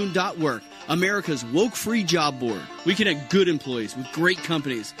RedBalloon.work, America's woke-free job board. We connect good employees with great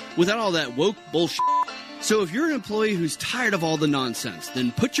companies without all that woke bullshit. So if you're an employee who's tired of all the nonsense,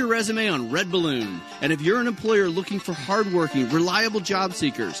 then put your resume on Red Balloon. And if you're an employer looking for hardworking, reliable job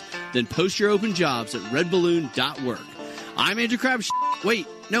seekers, then post your open jobs at RedBalloon.work. I'm Andrew Krabschutz. Wait,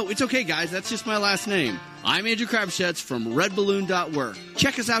 no, it's okay, guys. That's just my last name. I'm Andrew Krabschutz from RedBalloon.work.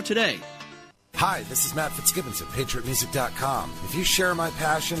 Check us out today. Hi, this is Matt Fitzgibbons at PatriotMusic.com. If you share my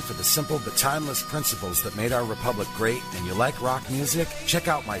passion for the simple but timeless principles that made our republic great and you like rock music, check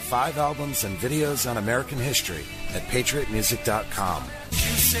out my 5 albums and videos on American history at PatriotMusic.com. You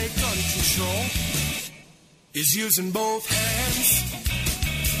say gun control is using both hands.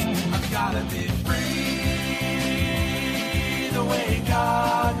 I've gotta be free the way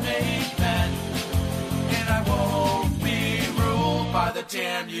God made men, and I won't be ruled by the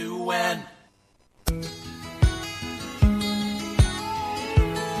damn UN.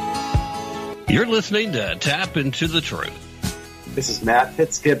 You're listening to Tap Into the Truth. This is Matt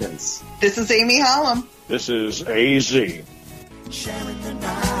Fitzgibbons. This is Amy Hollum. This is AZ. Sharing the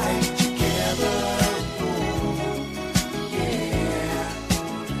night together. Oh,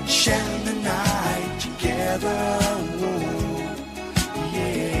 yeah. Sharing the night together. Oh,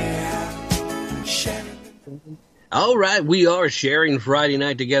 yeah. Sharing. All right, we are sharing Friday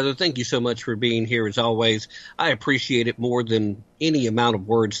night together. Thank you so much for being here as always. I appreciate it more than any amount of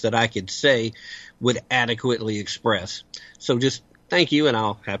words that I could say would adequately express. So just thank you, and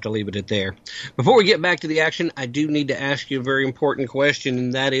I'll have to leave it at there. Before we get back to the action, I do need to ask you a very important question,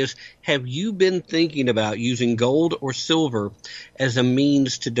 and that is, have you been thinking about using gold or silver as a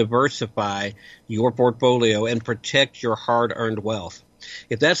means to diversify your portfolio and protect your hard-earned wealth?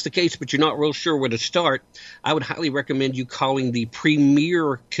 If that's the case, but you're not real sure where to start, I would highly recommend you calling the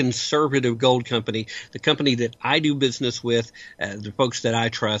premier conservative gold company, the company that I do business with, the folks that I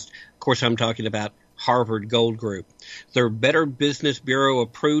trust. Of course, I'm talking about Harvard Gold Group. They're Better Business Bureau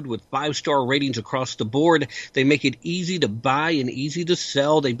approved with 5-star ratings across the board. They make it easy to buy and easy to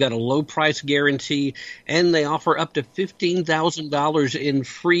sell. They've got a low price guarantee, and they offer up to $15,000 in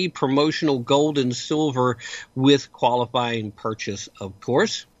free promotional gold and silver with qualifying purchase, of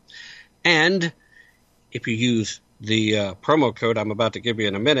course. And if you use the promo code I'm about to give you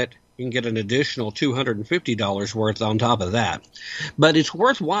in a minute, you can get an additional $250 worth on top of that. But it's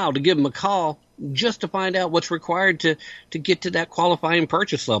worthwhile to give them a call just to find out what's required to get to that qualifying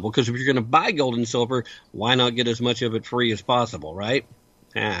purchase level. Because if you're going to buy gold and silver, why not get as much of it free as possible, right?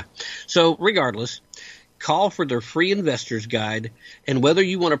 So regardless, call for their free investor's guide, and whether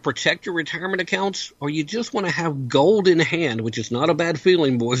you want to protect your retirement accounts or you just want to have gold in hand, which is not a bad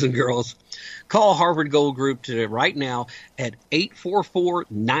feeling, boys and girls, call Harvard Gold Group right now at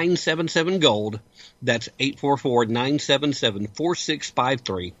 844-977-GOLD. That's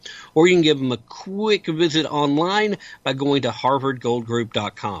 844-977-4653. Or you can give them a quick visit online by going to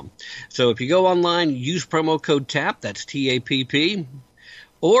harvardgoldgroup.com. So if you go online, use promo code TAPP, that's TAPP,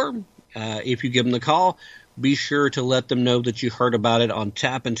 or if you give them the call, be sure to let them know that you heard about it on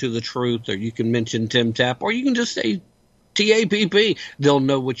Tap Into the Truth, or you can mention Tim Tapp, or you can just say TAPP. They'll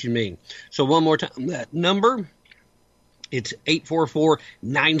know what you mean. So one more time, that number, it's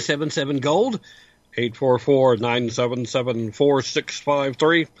 844-977-GOLD,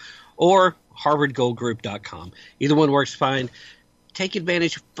 844-977-4653, or harvardgoldgroup.com. Either one works fine. Take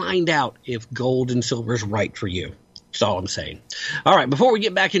advantage, find out if gold and silver is right for you. That's all I'm saying. All right, before we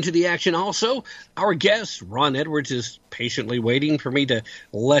get back into the action, also, our guest, Ron Edwards, is patiently waiting for me to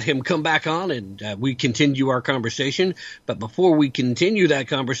let him come back on, and we continue our conversation. But before we continue that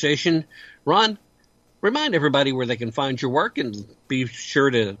conversation, Ron, remind everybody where they can find your work, and be sure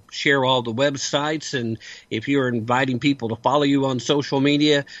to share all the websites. And if you're inviting people to follow you on social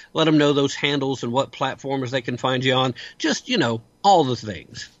media, let them know those handles and what platforms they can find you on. Just, all the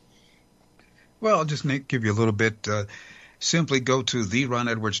things. Well, I'll just give you a little bit. Simply go to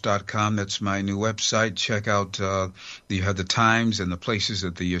theronedwards.com. That's my new website. Check out you have the times and the places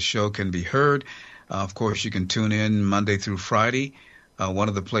that the show can be heard. Of course, you can tune in Monday through Friday. One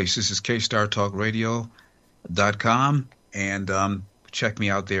of the places is kstartalkradio.com. And check me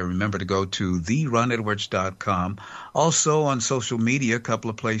out there. Remember to go to theronedwards.com. Also on social media, a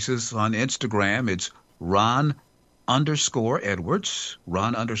couple of places. On Instagram, it's Ron_Edwards,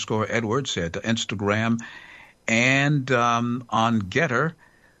 Ron_Edwards at Instagram, and on Getter,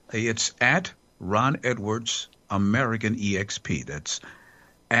 it's at Ron Edwards American EXP. That's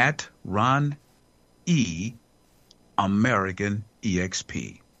at Ron E American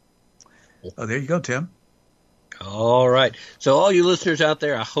EXP. Oh, there you go, Tim. All right. So all you listeners out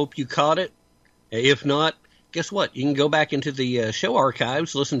there, I hope you caught it. If not, guess what? You can go back into the show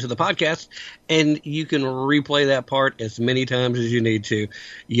archives, listen to the podcast, and you can replay that part as many times as you need to.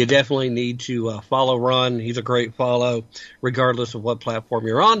 You definitely need to follow Ron. He's a great follow, regardless of what platform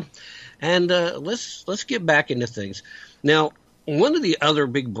you're on. And let's get back into things. Now, one of the other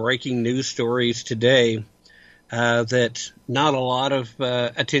big breaking news stories today that not a lot of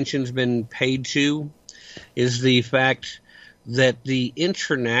attention's been paid to is the fact that the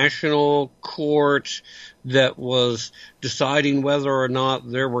international court that was deciding whether or not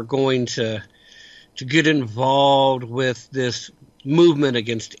they were going to get involved with this movement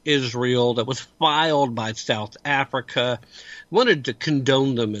against Israel that was filed by South Africa, wanted to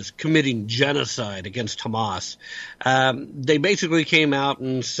condone them as committing genocide against Hamas. They basically came out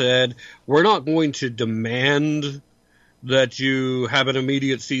and said, we're not going to demand that you have an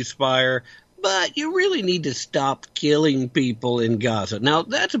immediate ceasefire, but you really need to stop killing people in Gaza. Now,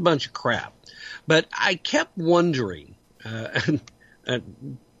 that's a bunch of crap. But I kept wondering, and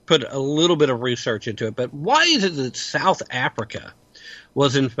put a little bit of research into it, but why is it that South Africa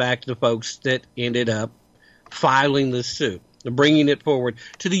was, in fact, the folks that ended up filing this suit, bringing it forward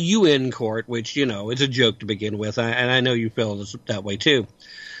to the UN court, which, is a joke to begin with, and I know you feel that way too.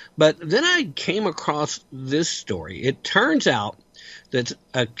 But then I came across this story. It turns out that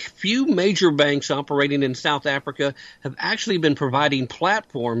a few major banks operating in South Africa have actually been providing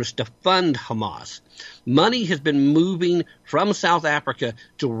platforms to fund Hamas. Money has been moving from South Africa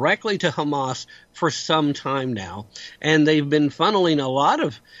directly to Hamas for some time now, and they've been funneling a lot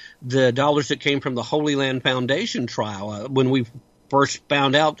of the dollars that came from the Holy Land Foundation trial. When we first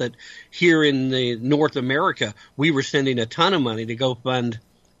found out that here in the North America, we were sending a ton of money to go fund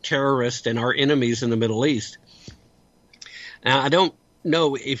terrorists and our enemies in the Middle East. Now, I don't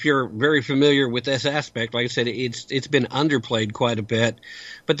know if you're very familiar with this aspect. Like I said, it's been underplayed quite a bit.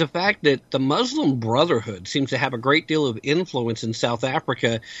 But the fact that the Muslim Brotherhood seems to have a great deal of influence in South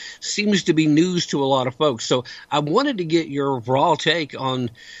Africa seems to be news to a lot of folks. So I wanted to get your raw take on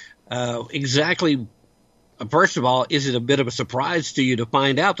exactly, first of all, is it a bit of a surprise to you to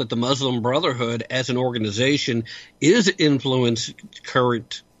find out that the Muslim Brotherhood as an organization is influencing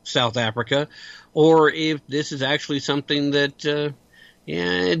current South Africa, or if this is actually something that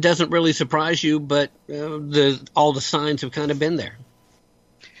it doesn't really surprise you, but all the signs have kind of been there?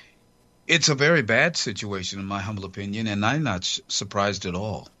 It's a very bad situation, in my humble opinion, and I'm not surprised at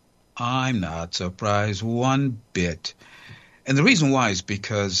all. I'm not surprised one bit. And the reason why is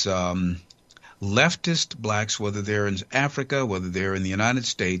because leftist blacks, whether they're in Africa, whether they're in the United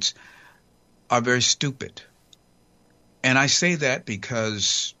States, are very stupid. And I say that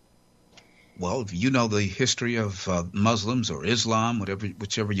because, well, if you know the history of Muslims or Islam,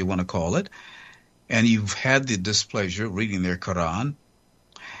 whichever you want to call it, and you've had the displeasure reading their Quran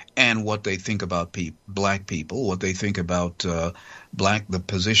and what they think about black people, what they think about the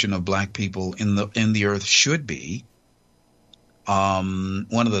position of black people in the earth should be. One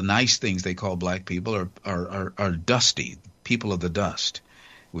of the nice things they call black people are dusty, people of the dust.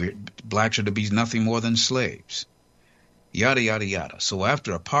 Blacks are to be nothing more than slaves. Yada, yada, yada. So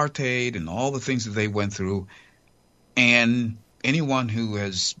after apartheid and all the things that they went through, and anyone who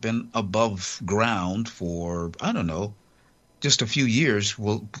has been above ground for, I don't know, just a few years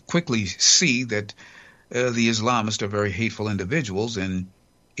will quickly see that the Islamists are very hateful individuals. And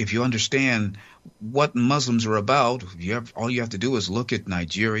if you understand what Muslims are about, all you have to do is look at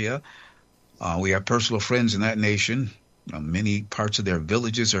Nigeria. We have personal friends in that nation. Many parts of their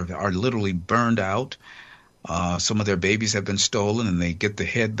villages are literally burned out. Some of their babies have been stolen, and they get the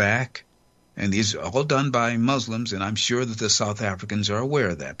head back. And these are all done by Muslims, and I'm sure that the South Africans are aware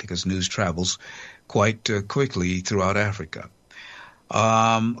of that because news travels quite quickly throughout Africa.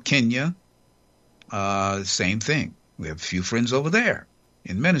 Kenya, same thing. We have a few friends over there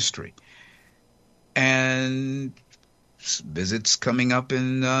in ministry. And visits coming up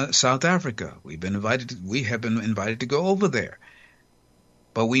in South Africa. We have been invited to go over there.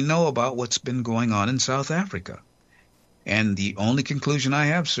 But we know about what's been going on in South Africa. And the only conclusion I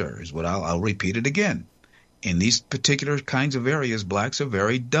have, sir, is what I'll repeat it again. In these particular kinds of areas, blacks are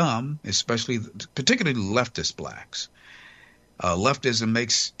very dumb, particularly leftist blacks. Leftism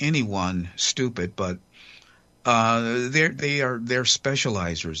makes anyone stupid, but they're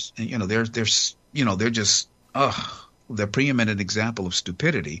specializers. They're just the preeminent example of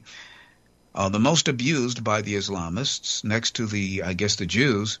stupidity. The most abused by the Islamists, next to the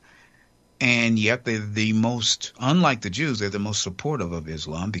Jews, and yet they're the most, unlike the Jews, they're the most supportive of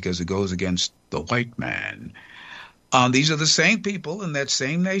Islam because it goes against the white man. These are the same people in that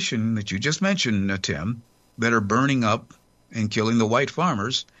same nation that you just mentioned, Tim, that are burning up and killing the white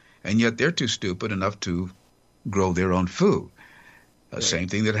farmers, and yet they're too stupid enough to grow their own food. Right. Same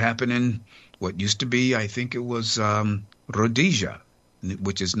thing that happened in what used to be, I think it was Rhodesia,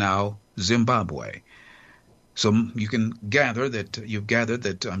 which is now Zimbabwe. So you've gathered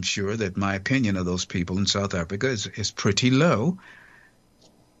that I'm sure that my opinion of those people in South Africa is pretty low,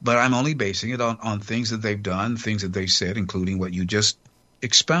 but I'm only basing it on things that they've done, things that they've said, including what you just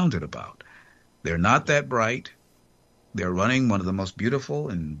expounded about. They're not that bright. They're running one of the most beautiful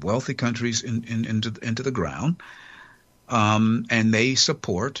and wealthy countries into the ground, and they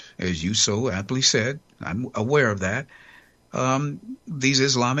support, as you so aptly said, I'm aware of that, these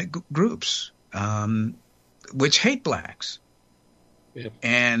Islamic groups, which hate blacks. Yep.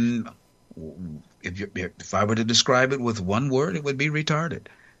 And if I were to describe it with one word, it would be retarded.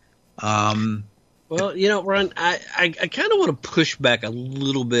 Well, Ron, I kind of want to push back a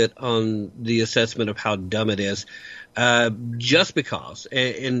little bit on the assessment of how dumb it is, just because,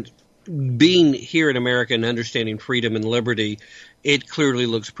 and being here in America and understanding freedom and liberty, it clearly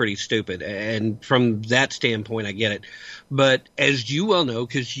looks pretty stupid. And from that standpoint, I get it. But as you well know,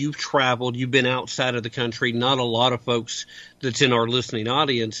 because you've traveled, you've been outside of the country, not a lot of folks that's in our listening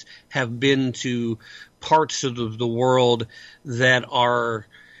audience have been to parts of the world that are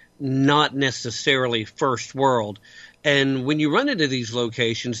not necessarily first world. And when you run into these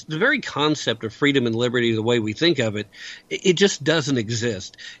locations, the very concept of freedom and liberty, the way we think of it, it just doesn't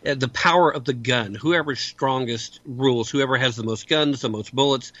exist. The power of the gun, whoever's strongest rules, whoever has the most guns, the most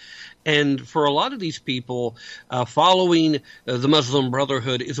bullets. And for a lot of these people, following the Muslim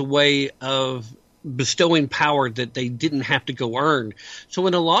Brotherhood is a way of bestowing power that they didn't have to go earn. So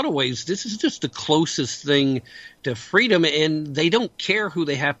in a lot of ways, this is just the closest thing to freedom, and they don't care who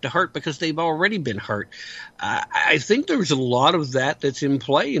they have to hurt because they've already been hurt. I think there's a lot of that's in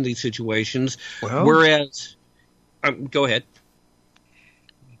play in these situations, whereas go ahead.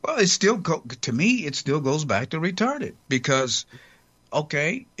 Well, to me, it still goes back to retarded because,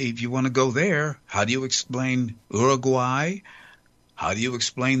 okay, if you want to go there, how do you explain Uruguay? How do you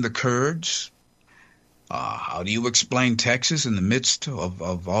explain the Kurds? How do you explain Texas in the midst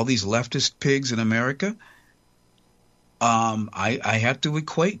of all these leftist pigs in America? I have to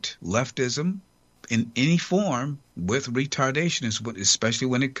equate leftism in any form with retardation, especially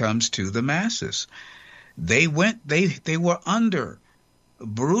when it comes to the masses. They were under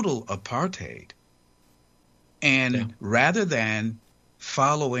brutal apartheid, and rather than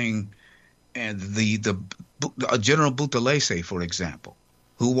following the General Buthelezi, for example,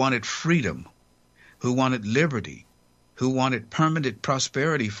 who wanted freedom, who wanted liberty, who wanted permanent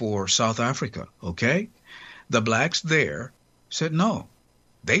prosperity for South Africa, okay? The blacks there said no.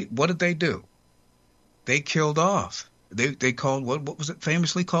 What did they do? They killed off. They called, what was it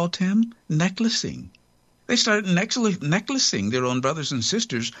famously called, Tim? Necklacing. They started necklacing their own brothers and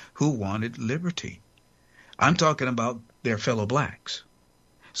sisters who wanted liberty. I'm talking about their fellow blacks.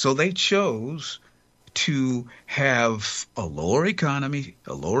 So they chose to have a lower economy,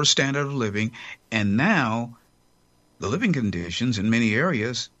 a lower standard of living, and now the living conditions in many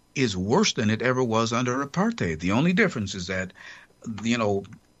areas is worse than it ever was under apartheid. The only difference is that,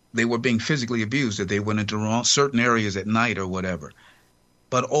 they were being physically abused, that they went into certain areas at night or whatever.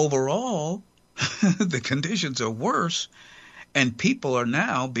 But overall, the conditions are worse, and people are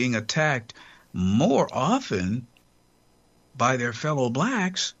now being attacked more often by their fellow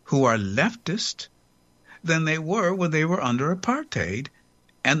blacks who are leftist than they were when they were under apartheid,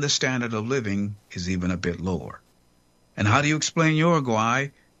 and the standard of living is even a bit lower. And how do you explain Uruguay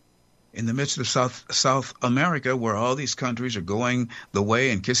in the midst of South America, where all these countries are going the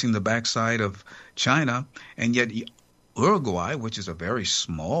way and kissing the backside of China, and yet Uruguay, which is a very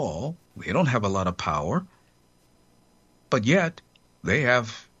small, they don't have a lot of power, but yet they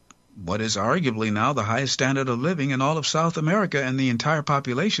have what is arguably now the highest standard of living in all of South America, and the entire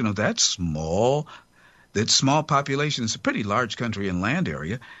population of that small population is a pretty large country in land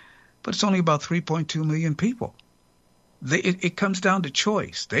area, but it's only about 3.2 million people. It comes down to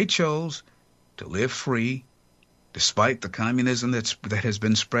choice. They chose to live free, despite the communism that has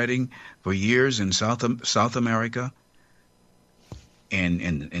been spreading for years in South America, and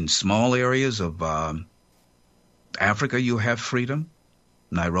in small areas of Africa. You have freedom.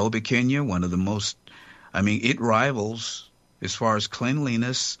 Nairobi, Kenya, one of the most, it rivals as far as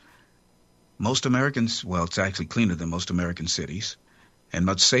cleanliness most Americans. Well, it's actually cleaner than most American cities, and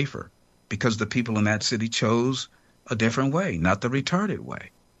much safer, because the people in that city chose a different way, not the retarded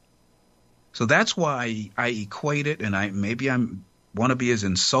way. So that's why I equate it, and I want to be as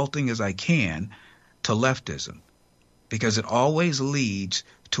insulting as I can to leftism, because it always leads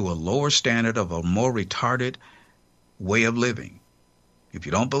to a lower standard of a more retarded way of living. If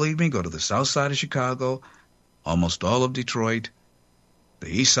you don't believe me, go to the south side of Chicago, almost all of Detroit, the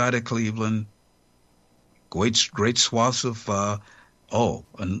east side of Cleveland, great swaths of,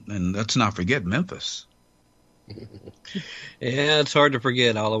 and let's not forget Memphis. Yeah, it's hard to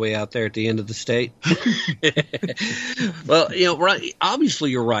forget all the way out there at the end of the state. Well, right.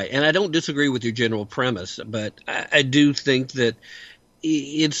 Obviously, you're right, and I don't disagree with your general premise, but I do think that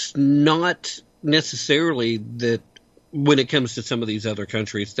it's not necessarily that when it comes to some of these other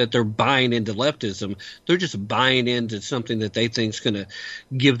countries that they're buying into leftism. They're just buying into something that they think is going to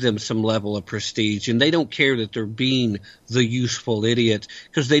give them some level of prestige, and they don't care that they're being the useful idiot,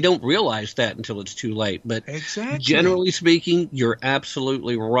 because they don't realize that until it's too late. But generally speaking, you're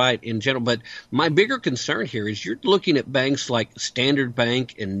absolutely right in general. But my bigger concern here is you're looking at banks like Standard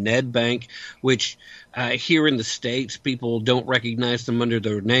Bank and Ned Bank, which here in the States, people don't recognize them under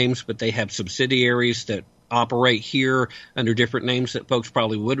their names, but they have subsidiaries that operate here under different names that folks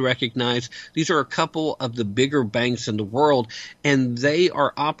probably would recognize. These are a couple of the bigger banks in the world, and they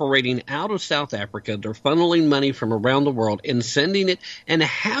are operating out of South Africa. They're funneling money from around the world and sending it, and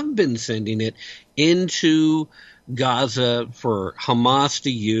have been sending it, into Gaza for Hamas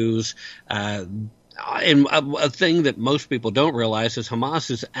to use. And a thing that most people don't realize is Hamas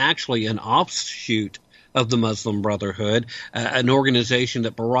is actually an offshoot of the Muslim Brotherhood, an organization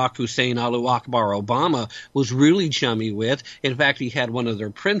that Barack Hussein Allahu Akbar Obama was really chummy with. In fact, he had one of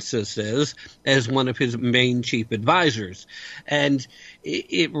their princesses as one of his main chief advisors. And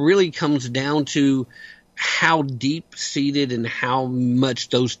it really comes down to how deep-seated and how much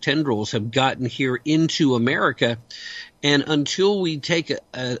those tendrils have gotten here into America. And until we take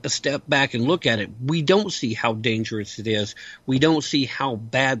a step back and look at it, we don't see how dangerous it is. We don't see how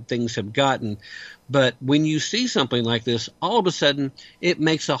bad things have gotten. But when you see something like this, all of a sudden, it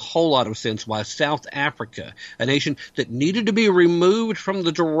makes a whole lot of sense why South Africa, a nation that needed to be removed from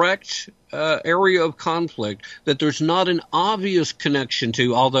the direct area of conflict, that there's not an obvious connection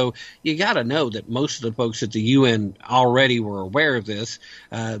to, although you got to know that most of the folks at the UN already were aware of this.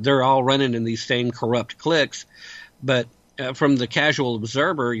 They're all running in these same corrupt cliques. But from the casual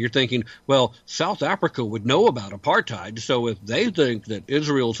observer, you're thinking, well, South Africa would know about apartheid, so if they think that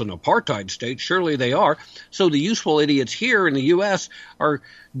Israel's an apartheid state, surely they are. So the useful idiots here in the U.S. are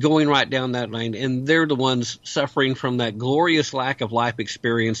going right down that lane, and they're the ones suffering from that glorious lack of life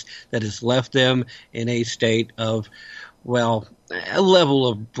experience that has left them in a state of, well, a level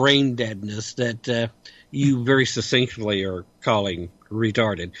of brain deadness that you very succinctly are calling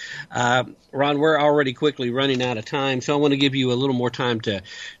retarded. Ron, we're already quickly running out of time, so I want to give you a little more time to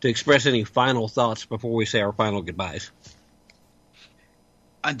express any final thoughts before we say our final goodbyes.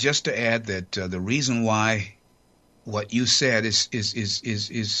 Just to add that the reason why what you said is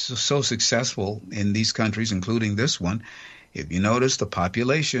so successful in these countries, including this one, if you notice, the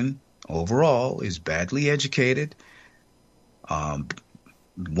population overall is badly educated,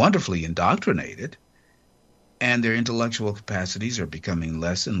 wonderfully indoctrinated, and their intellectual capacities are becoming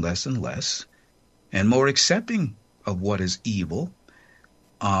less and less and less, and more accepting of what is evil.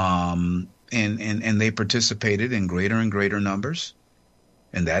 And they participated in greater and greater numbers.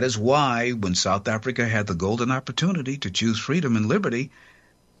 And that is why when South Africa had the golden opportunity to choose freedom and liberty,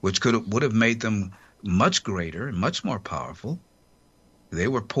 which would have made them much greater and much more powerful, they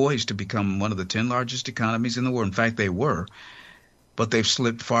were poised to become one of the 10 largest economies in the world. In fact, they were. But they've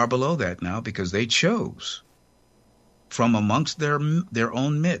slipped far below that now because they chose from amongst their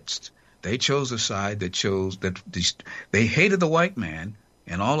own midst. They chose a side that chose that they hated the white man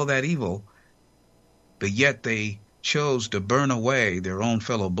and all of that evil, but yet they chose to burn away their own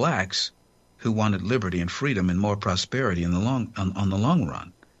fellow blacks who wanted liberty and freedom and more prosperity in the on the long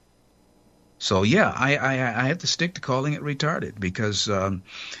run. So yeah, I have to stick to calling it retarded because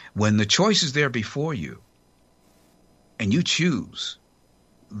when the choice is there before you and you choose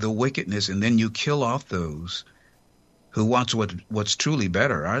the wickedness and then you kill off those who wants what's truly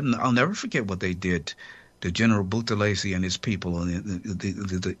better. I'll never forget what they did to General Buthelezi and his people,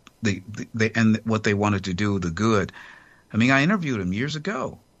 and and what they wanted to do, the good. I mean, I interviewed him years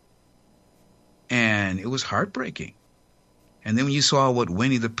ago, and it was heartbreaking. And then when you saw what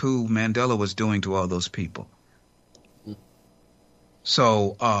Winnie the Pooh Mandela was doing to all those people.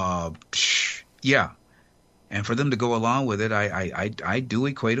 So, yeah. And for them to go along with it, I do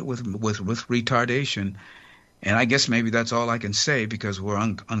equate it with retardation. And I guess maybe that's all I can say because we're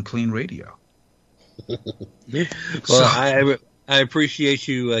on clean radio. Well, I appreciate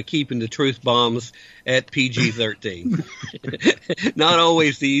you keeping the truth bombs at PG-13. Not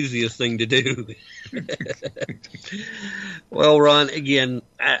always the easiest thing to do. Well, Ron, again,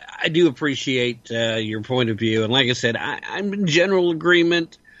 I do appreciate your point of view. And like I said, I'm in general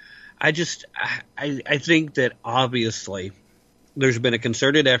agreement. I think that obviously there's been a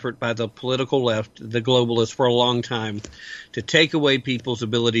concerted effort by the political left, the globalists, for a long time to take away people's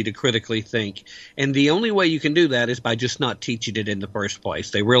ability to critically think. And the only way you can do that is by just not teaching it in the first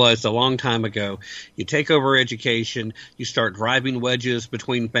place. They realized a long time ago, you take over education, you start driving wedges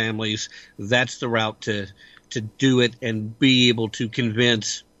between families. That's the route to do it and be able to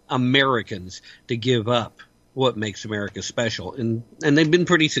convince Americans to give up what makes America special. And they've been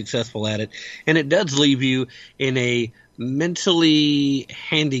pretty successful at it. And it does leave you in a mentally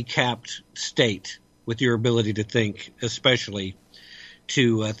handicapped state with your ability to think, especially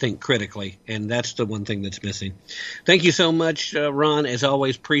to think critically. And that's the one thing that's missing. Thank you so much, Ron. As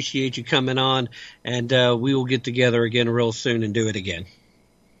always, appreciate you coming on. And we will get together again real soon and do it again.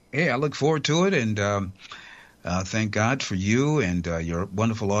 Hey, I look forward to it. And thank God for you and your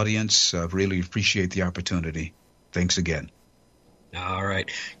wonderful audience. Really appreciate the opportunity. Thanks again. All right.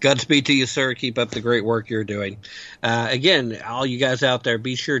 Godspeed to you, sir. Keep up the great work you're doing. Again, all you guys out there,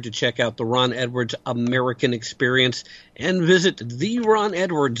 be sure to check out the Ron Edwards American Experience and visit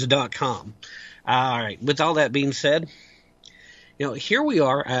theronedwards.com. All right. With all that being said, here we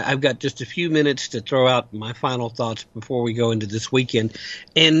are. I've got just a few minutes to throw out my final thoughts before we go into this weekend.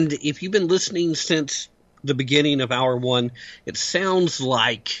 And if you've been listening since the beginning of hour one, it sounds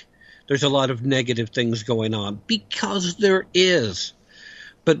like there's a lot of negative things going on, because there is.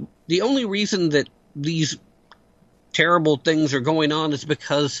 But the only reason that these terrible things are going on is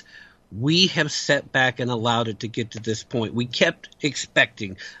because we have sat back and allowed it to get to this point. We kept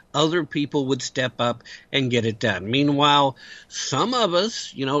expecting other people would step up and get it done. Meanwhile, some of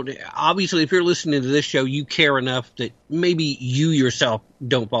us, obviously if you're listening to this show, you care enough that maybe you yourself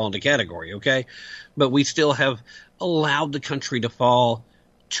don't fall into category, okay? But we still have allowed the country to fall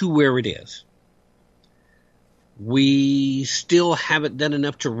to where it is. We still haven't done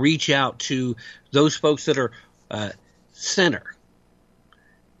enough to reach out to those folks that are center.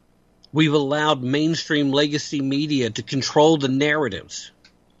 We've allowed mainstream legacy media to control the narratives.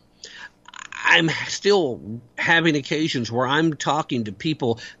 I'm still having occasions where I'm talking to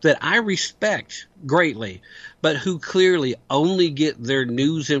people that I respect greatly, but who clearly only get their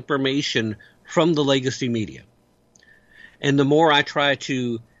news information from the legacy media. And the more I try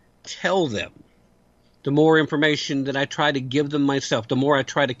to tell them, the more information that I try to give them myself, the more I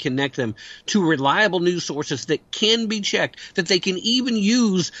try to connect them to reliable news sources that can be checked, that they can even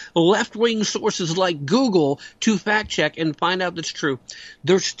use left-wing sources like Google to fact-check and find out that's true.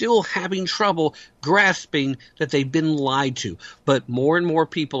 They're still having trouble grasping that they've been lied to, but more and more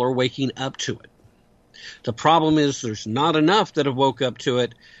people are waking up to it. The problem is there's not enough that have woke up to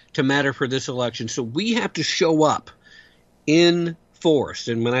it to matter for this election, so we have to show up in force.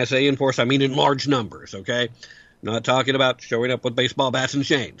 And when I say in force, I mean in large numbers, okay? Not talking about showing up with baseball bats and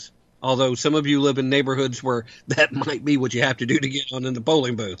chains. Although some of you live in neighborhoods where that might be what you have to do to get on in the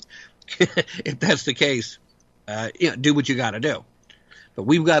polling booth. If that's the case, do what you got to do. But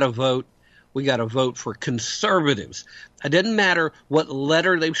we've got to vote. We got to vote for conservatives. It doesn't matter what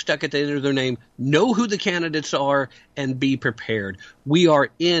letter they've stuck at the end of their name. Know who the candidates are and be prepared. We are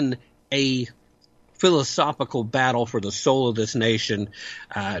in a philosophical battle for the soul of this nation.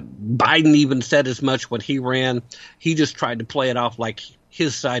 Biden even said as much when he ran. He just tried to play it off like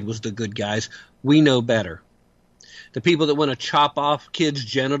his side was the good guys. We know better. The people that want to chop off kids'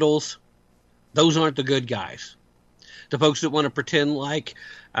 genitals, those aren't the good guys. The folks that want to pretend like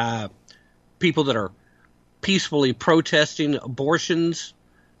people that are peacefully protesting abortions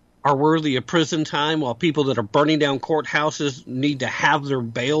are worthy of prison time, while people that are burning down courthouses need to have their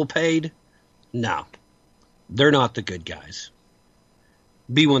bail paid. No, they're not the good guys.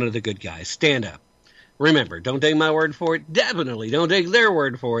 Be one of the good guys. Stand up. Remember, don't take my word for it. Definitely don't take their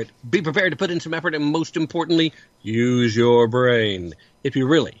word for it. Be prepared to put in some effort, and most importantly, use your brain if you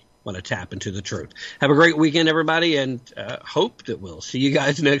really want to tap into the truth. Have a great weekend, everybody, and hope that we'll see you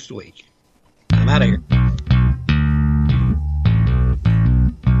guys next week. I'm out of here.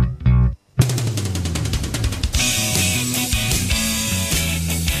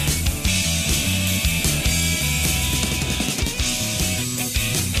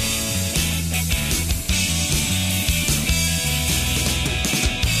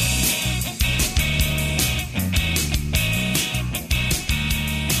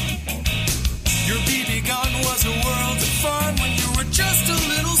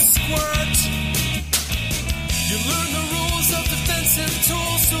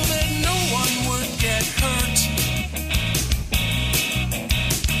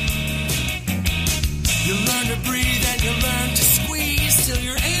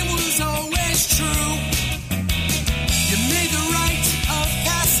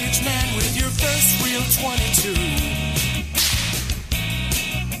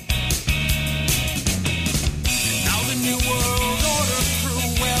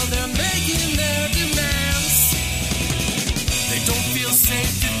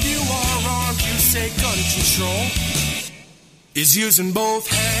 Is using both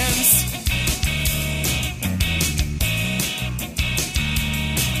hands.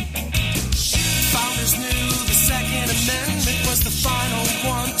 Founders knew the Second Amendment was the final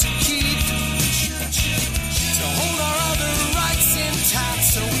one to keep, to hold our other rights intact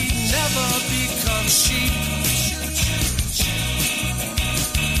so we never become sheep.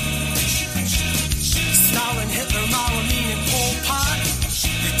 Stalin, Hitler, Mao, and Pol Pot,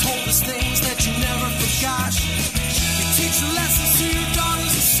 they told us things that you never forgot. Teach lessons to your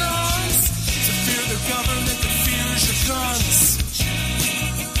daughters and sons, to fear the government that fears your guns.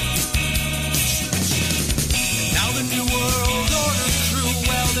 And now the New World Order crew,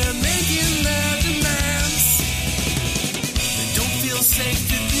 well, they're making their demands. They don't feel safe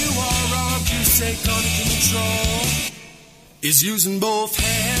if you are armed. You say gun control is using both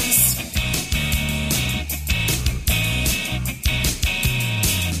hands.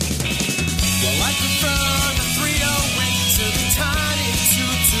 Well, I prefer the 3-0 win to the tiny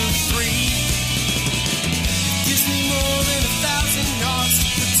 2-2-3.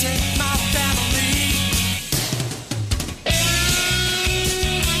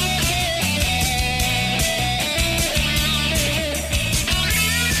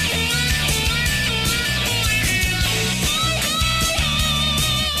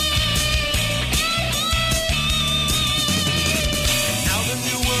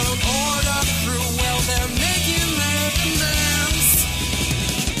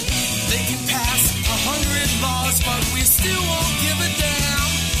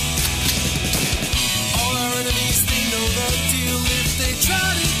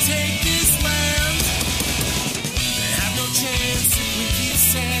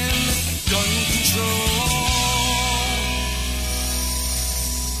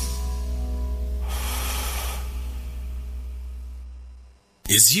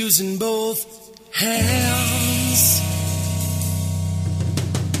 is using both hands.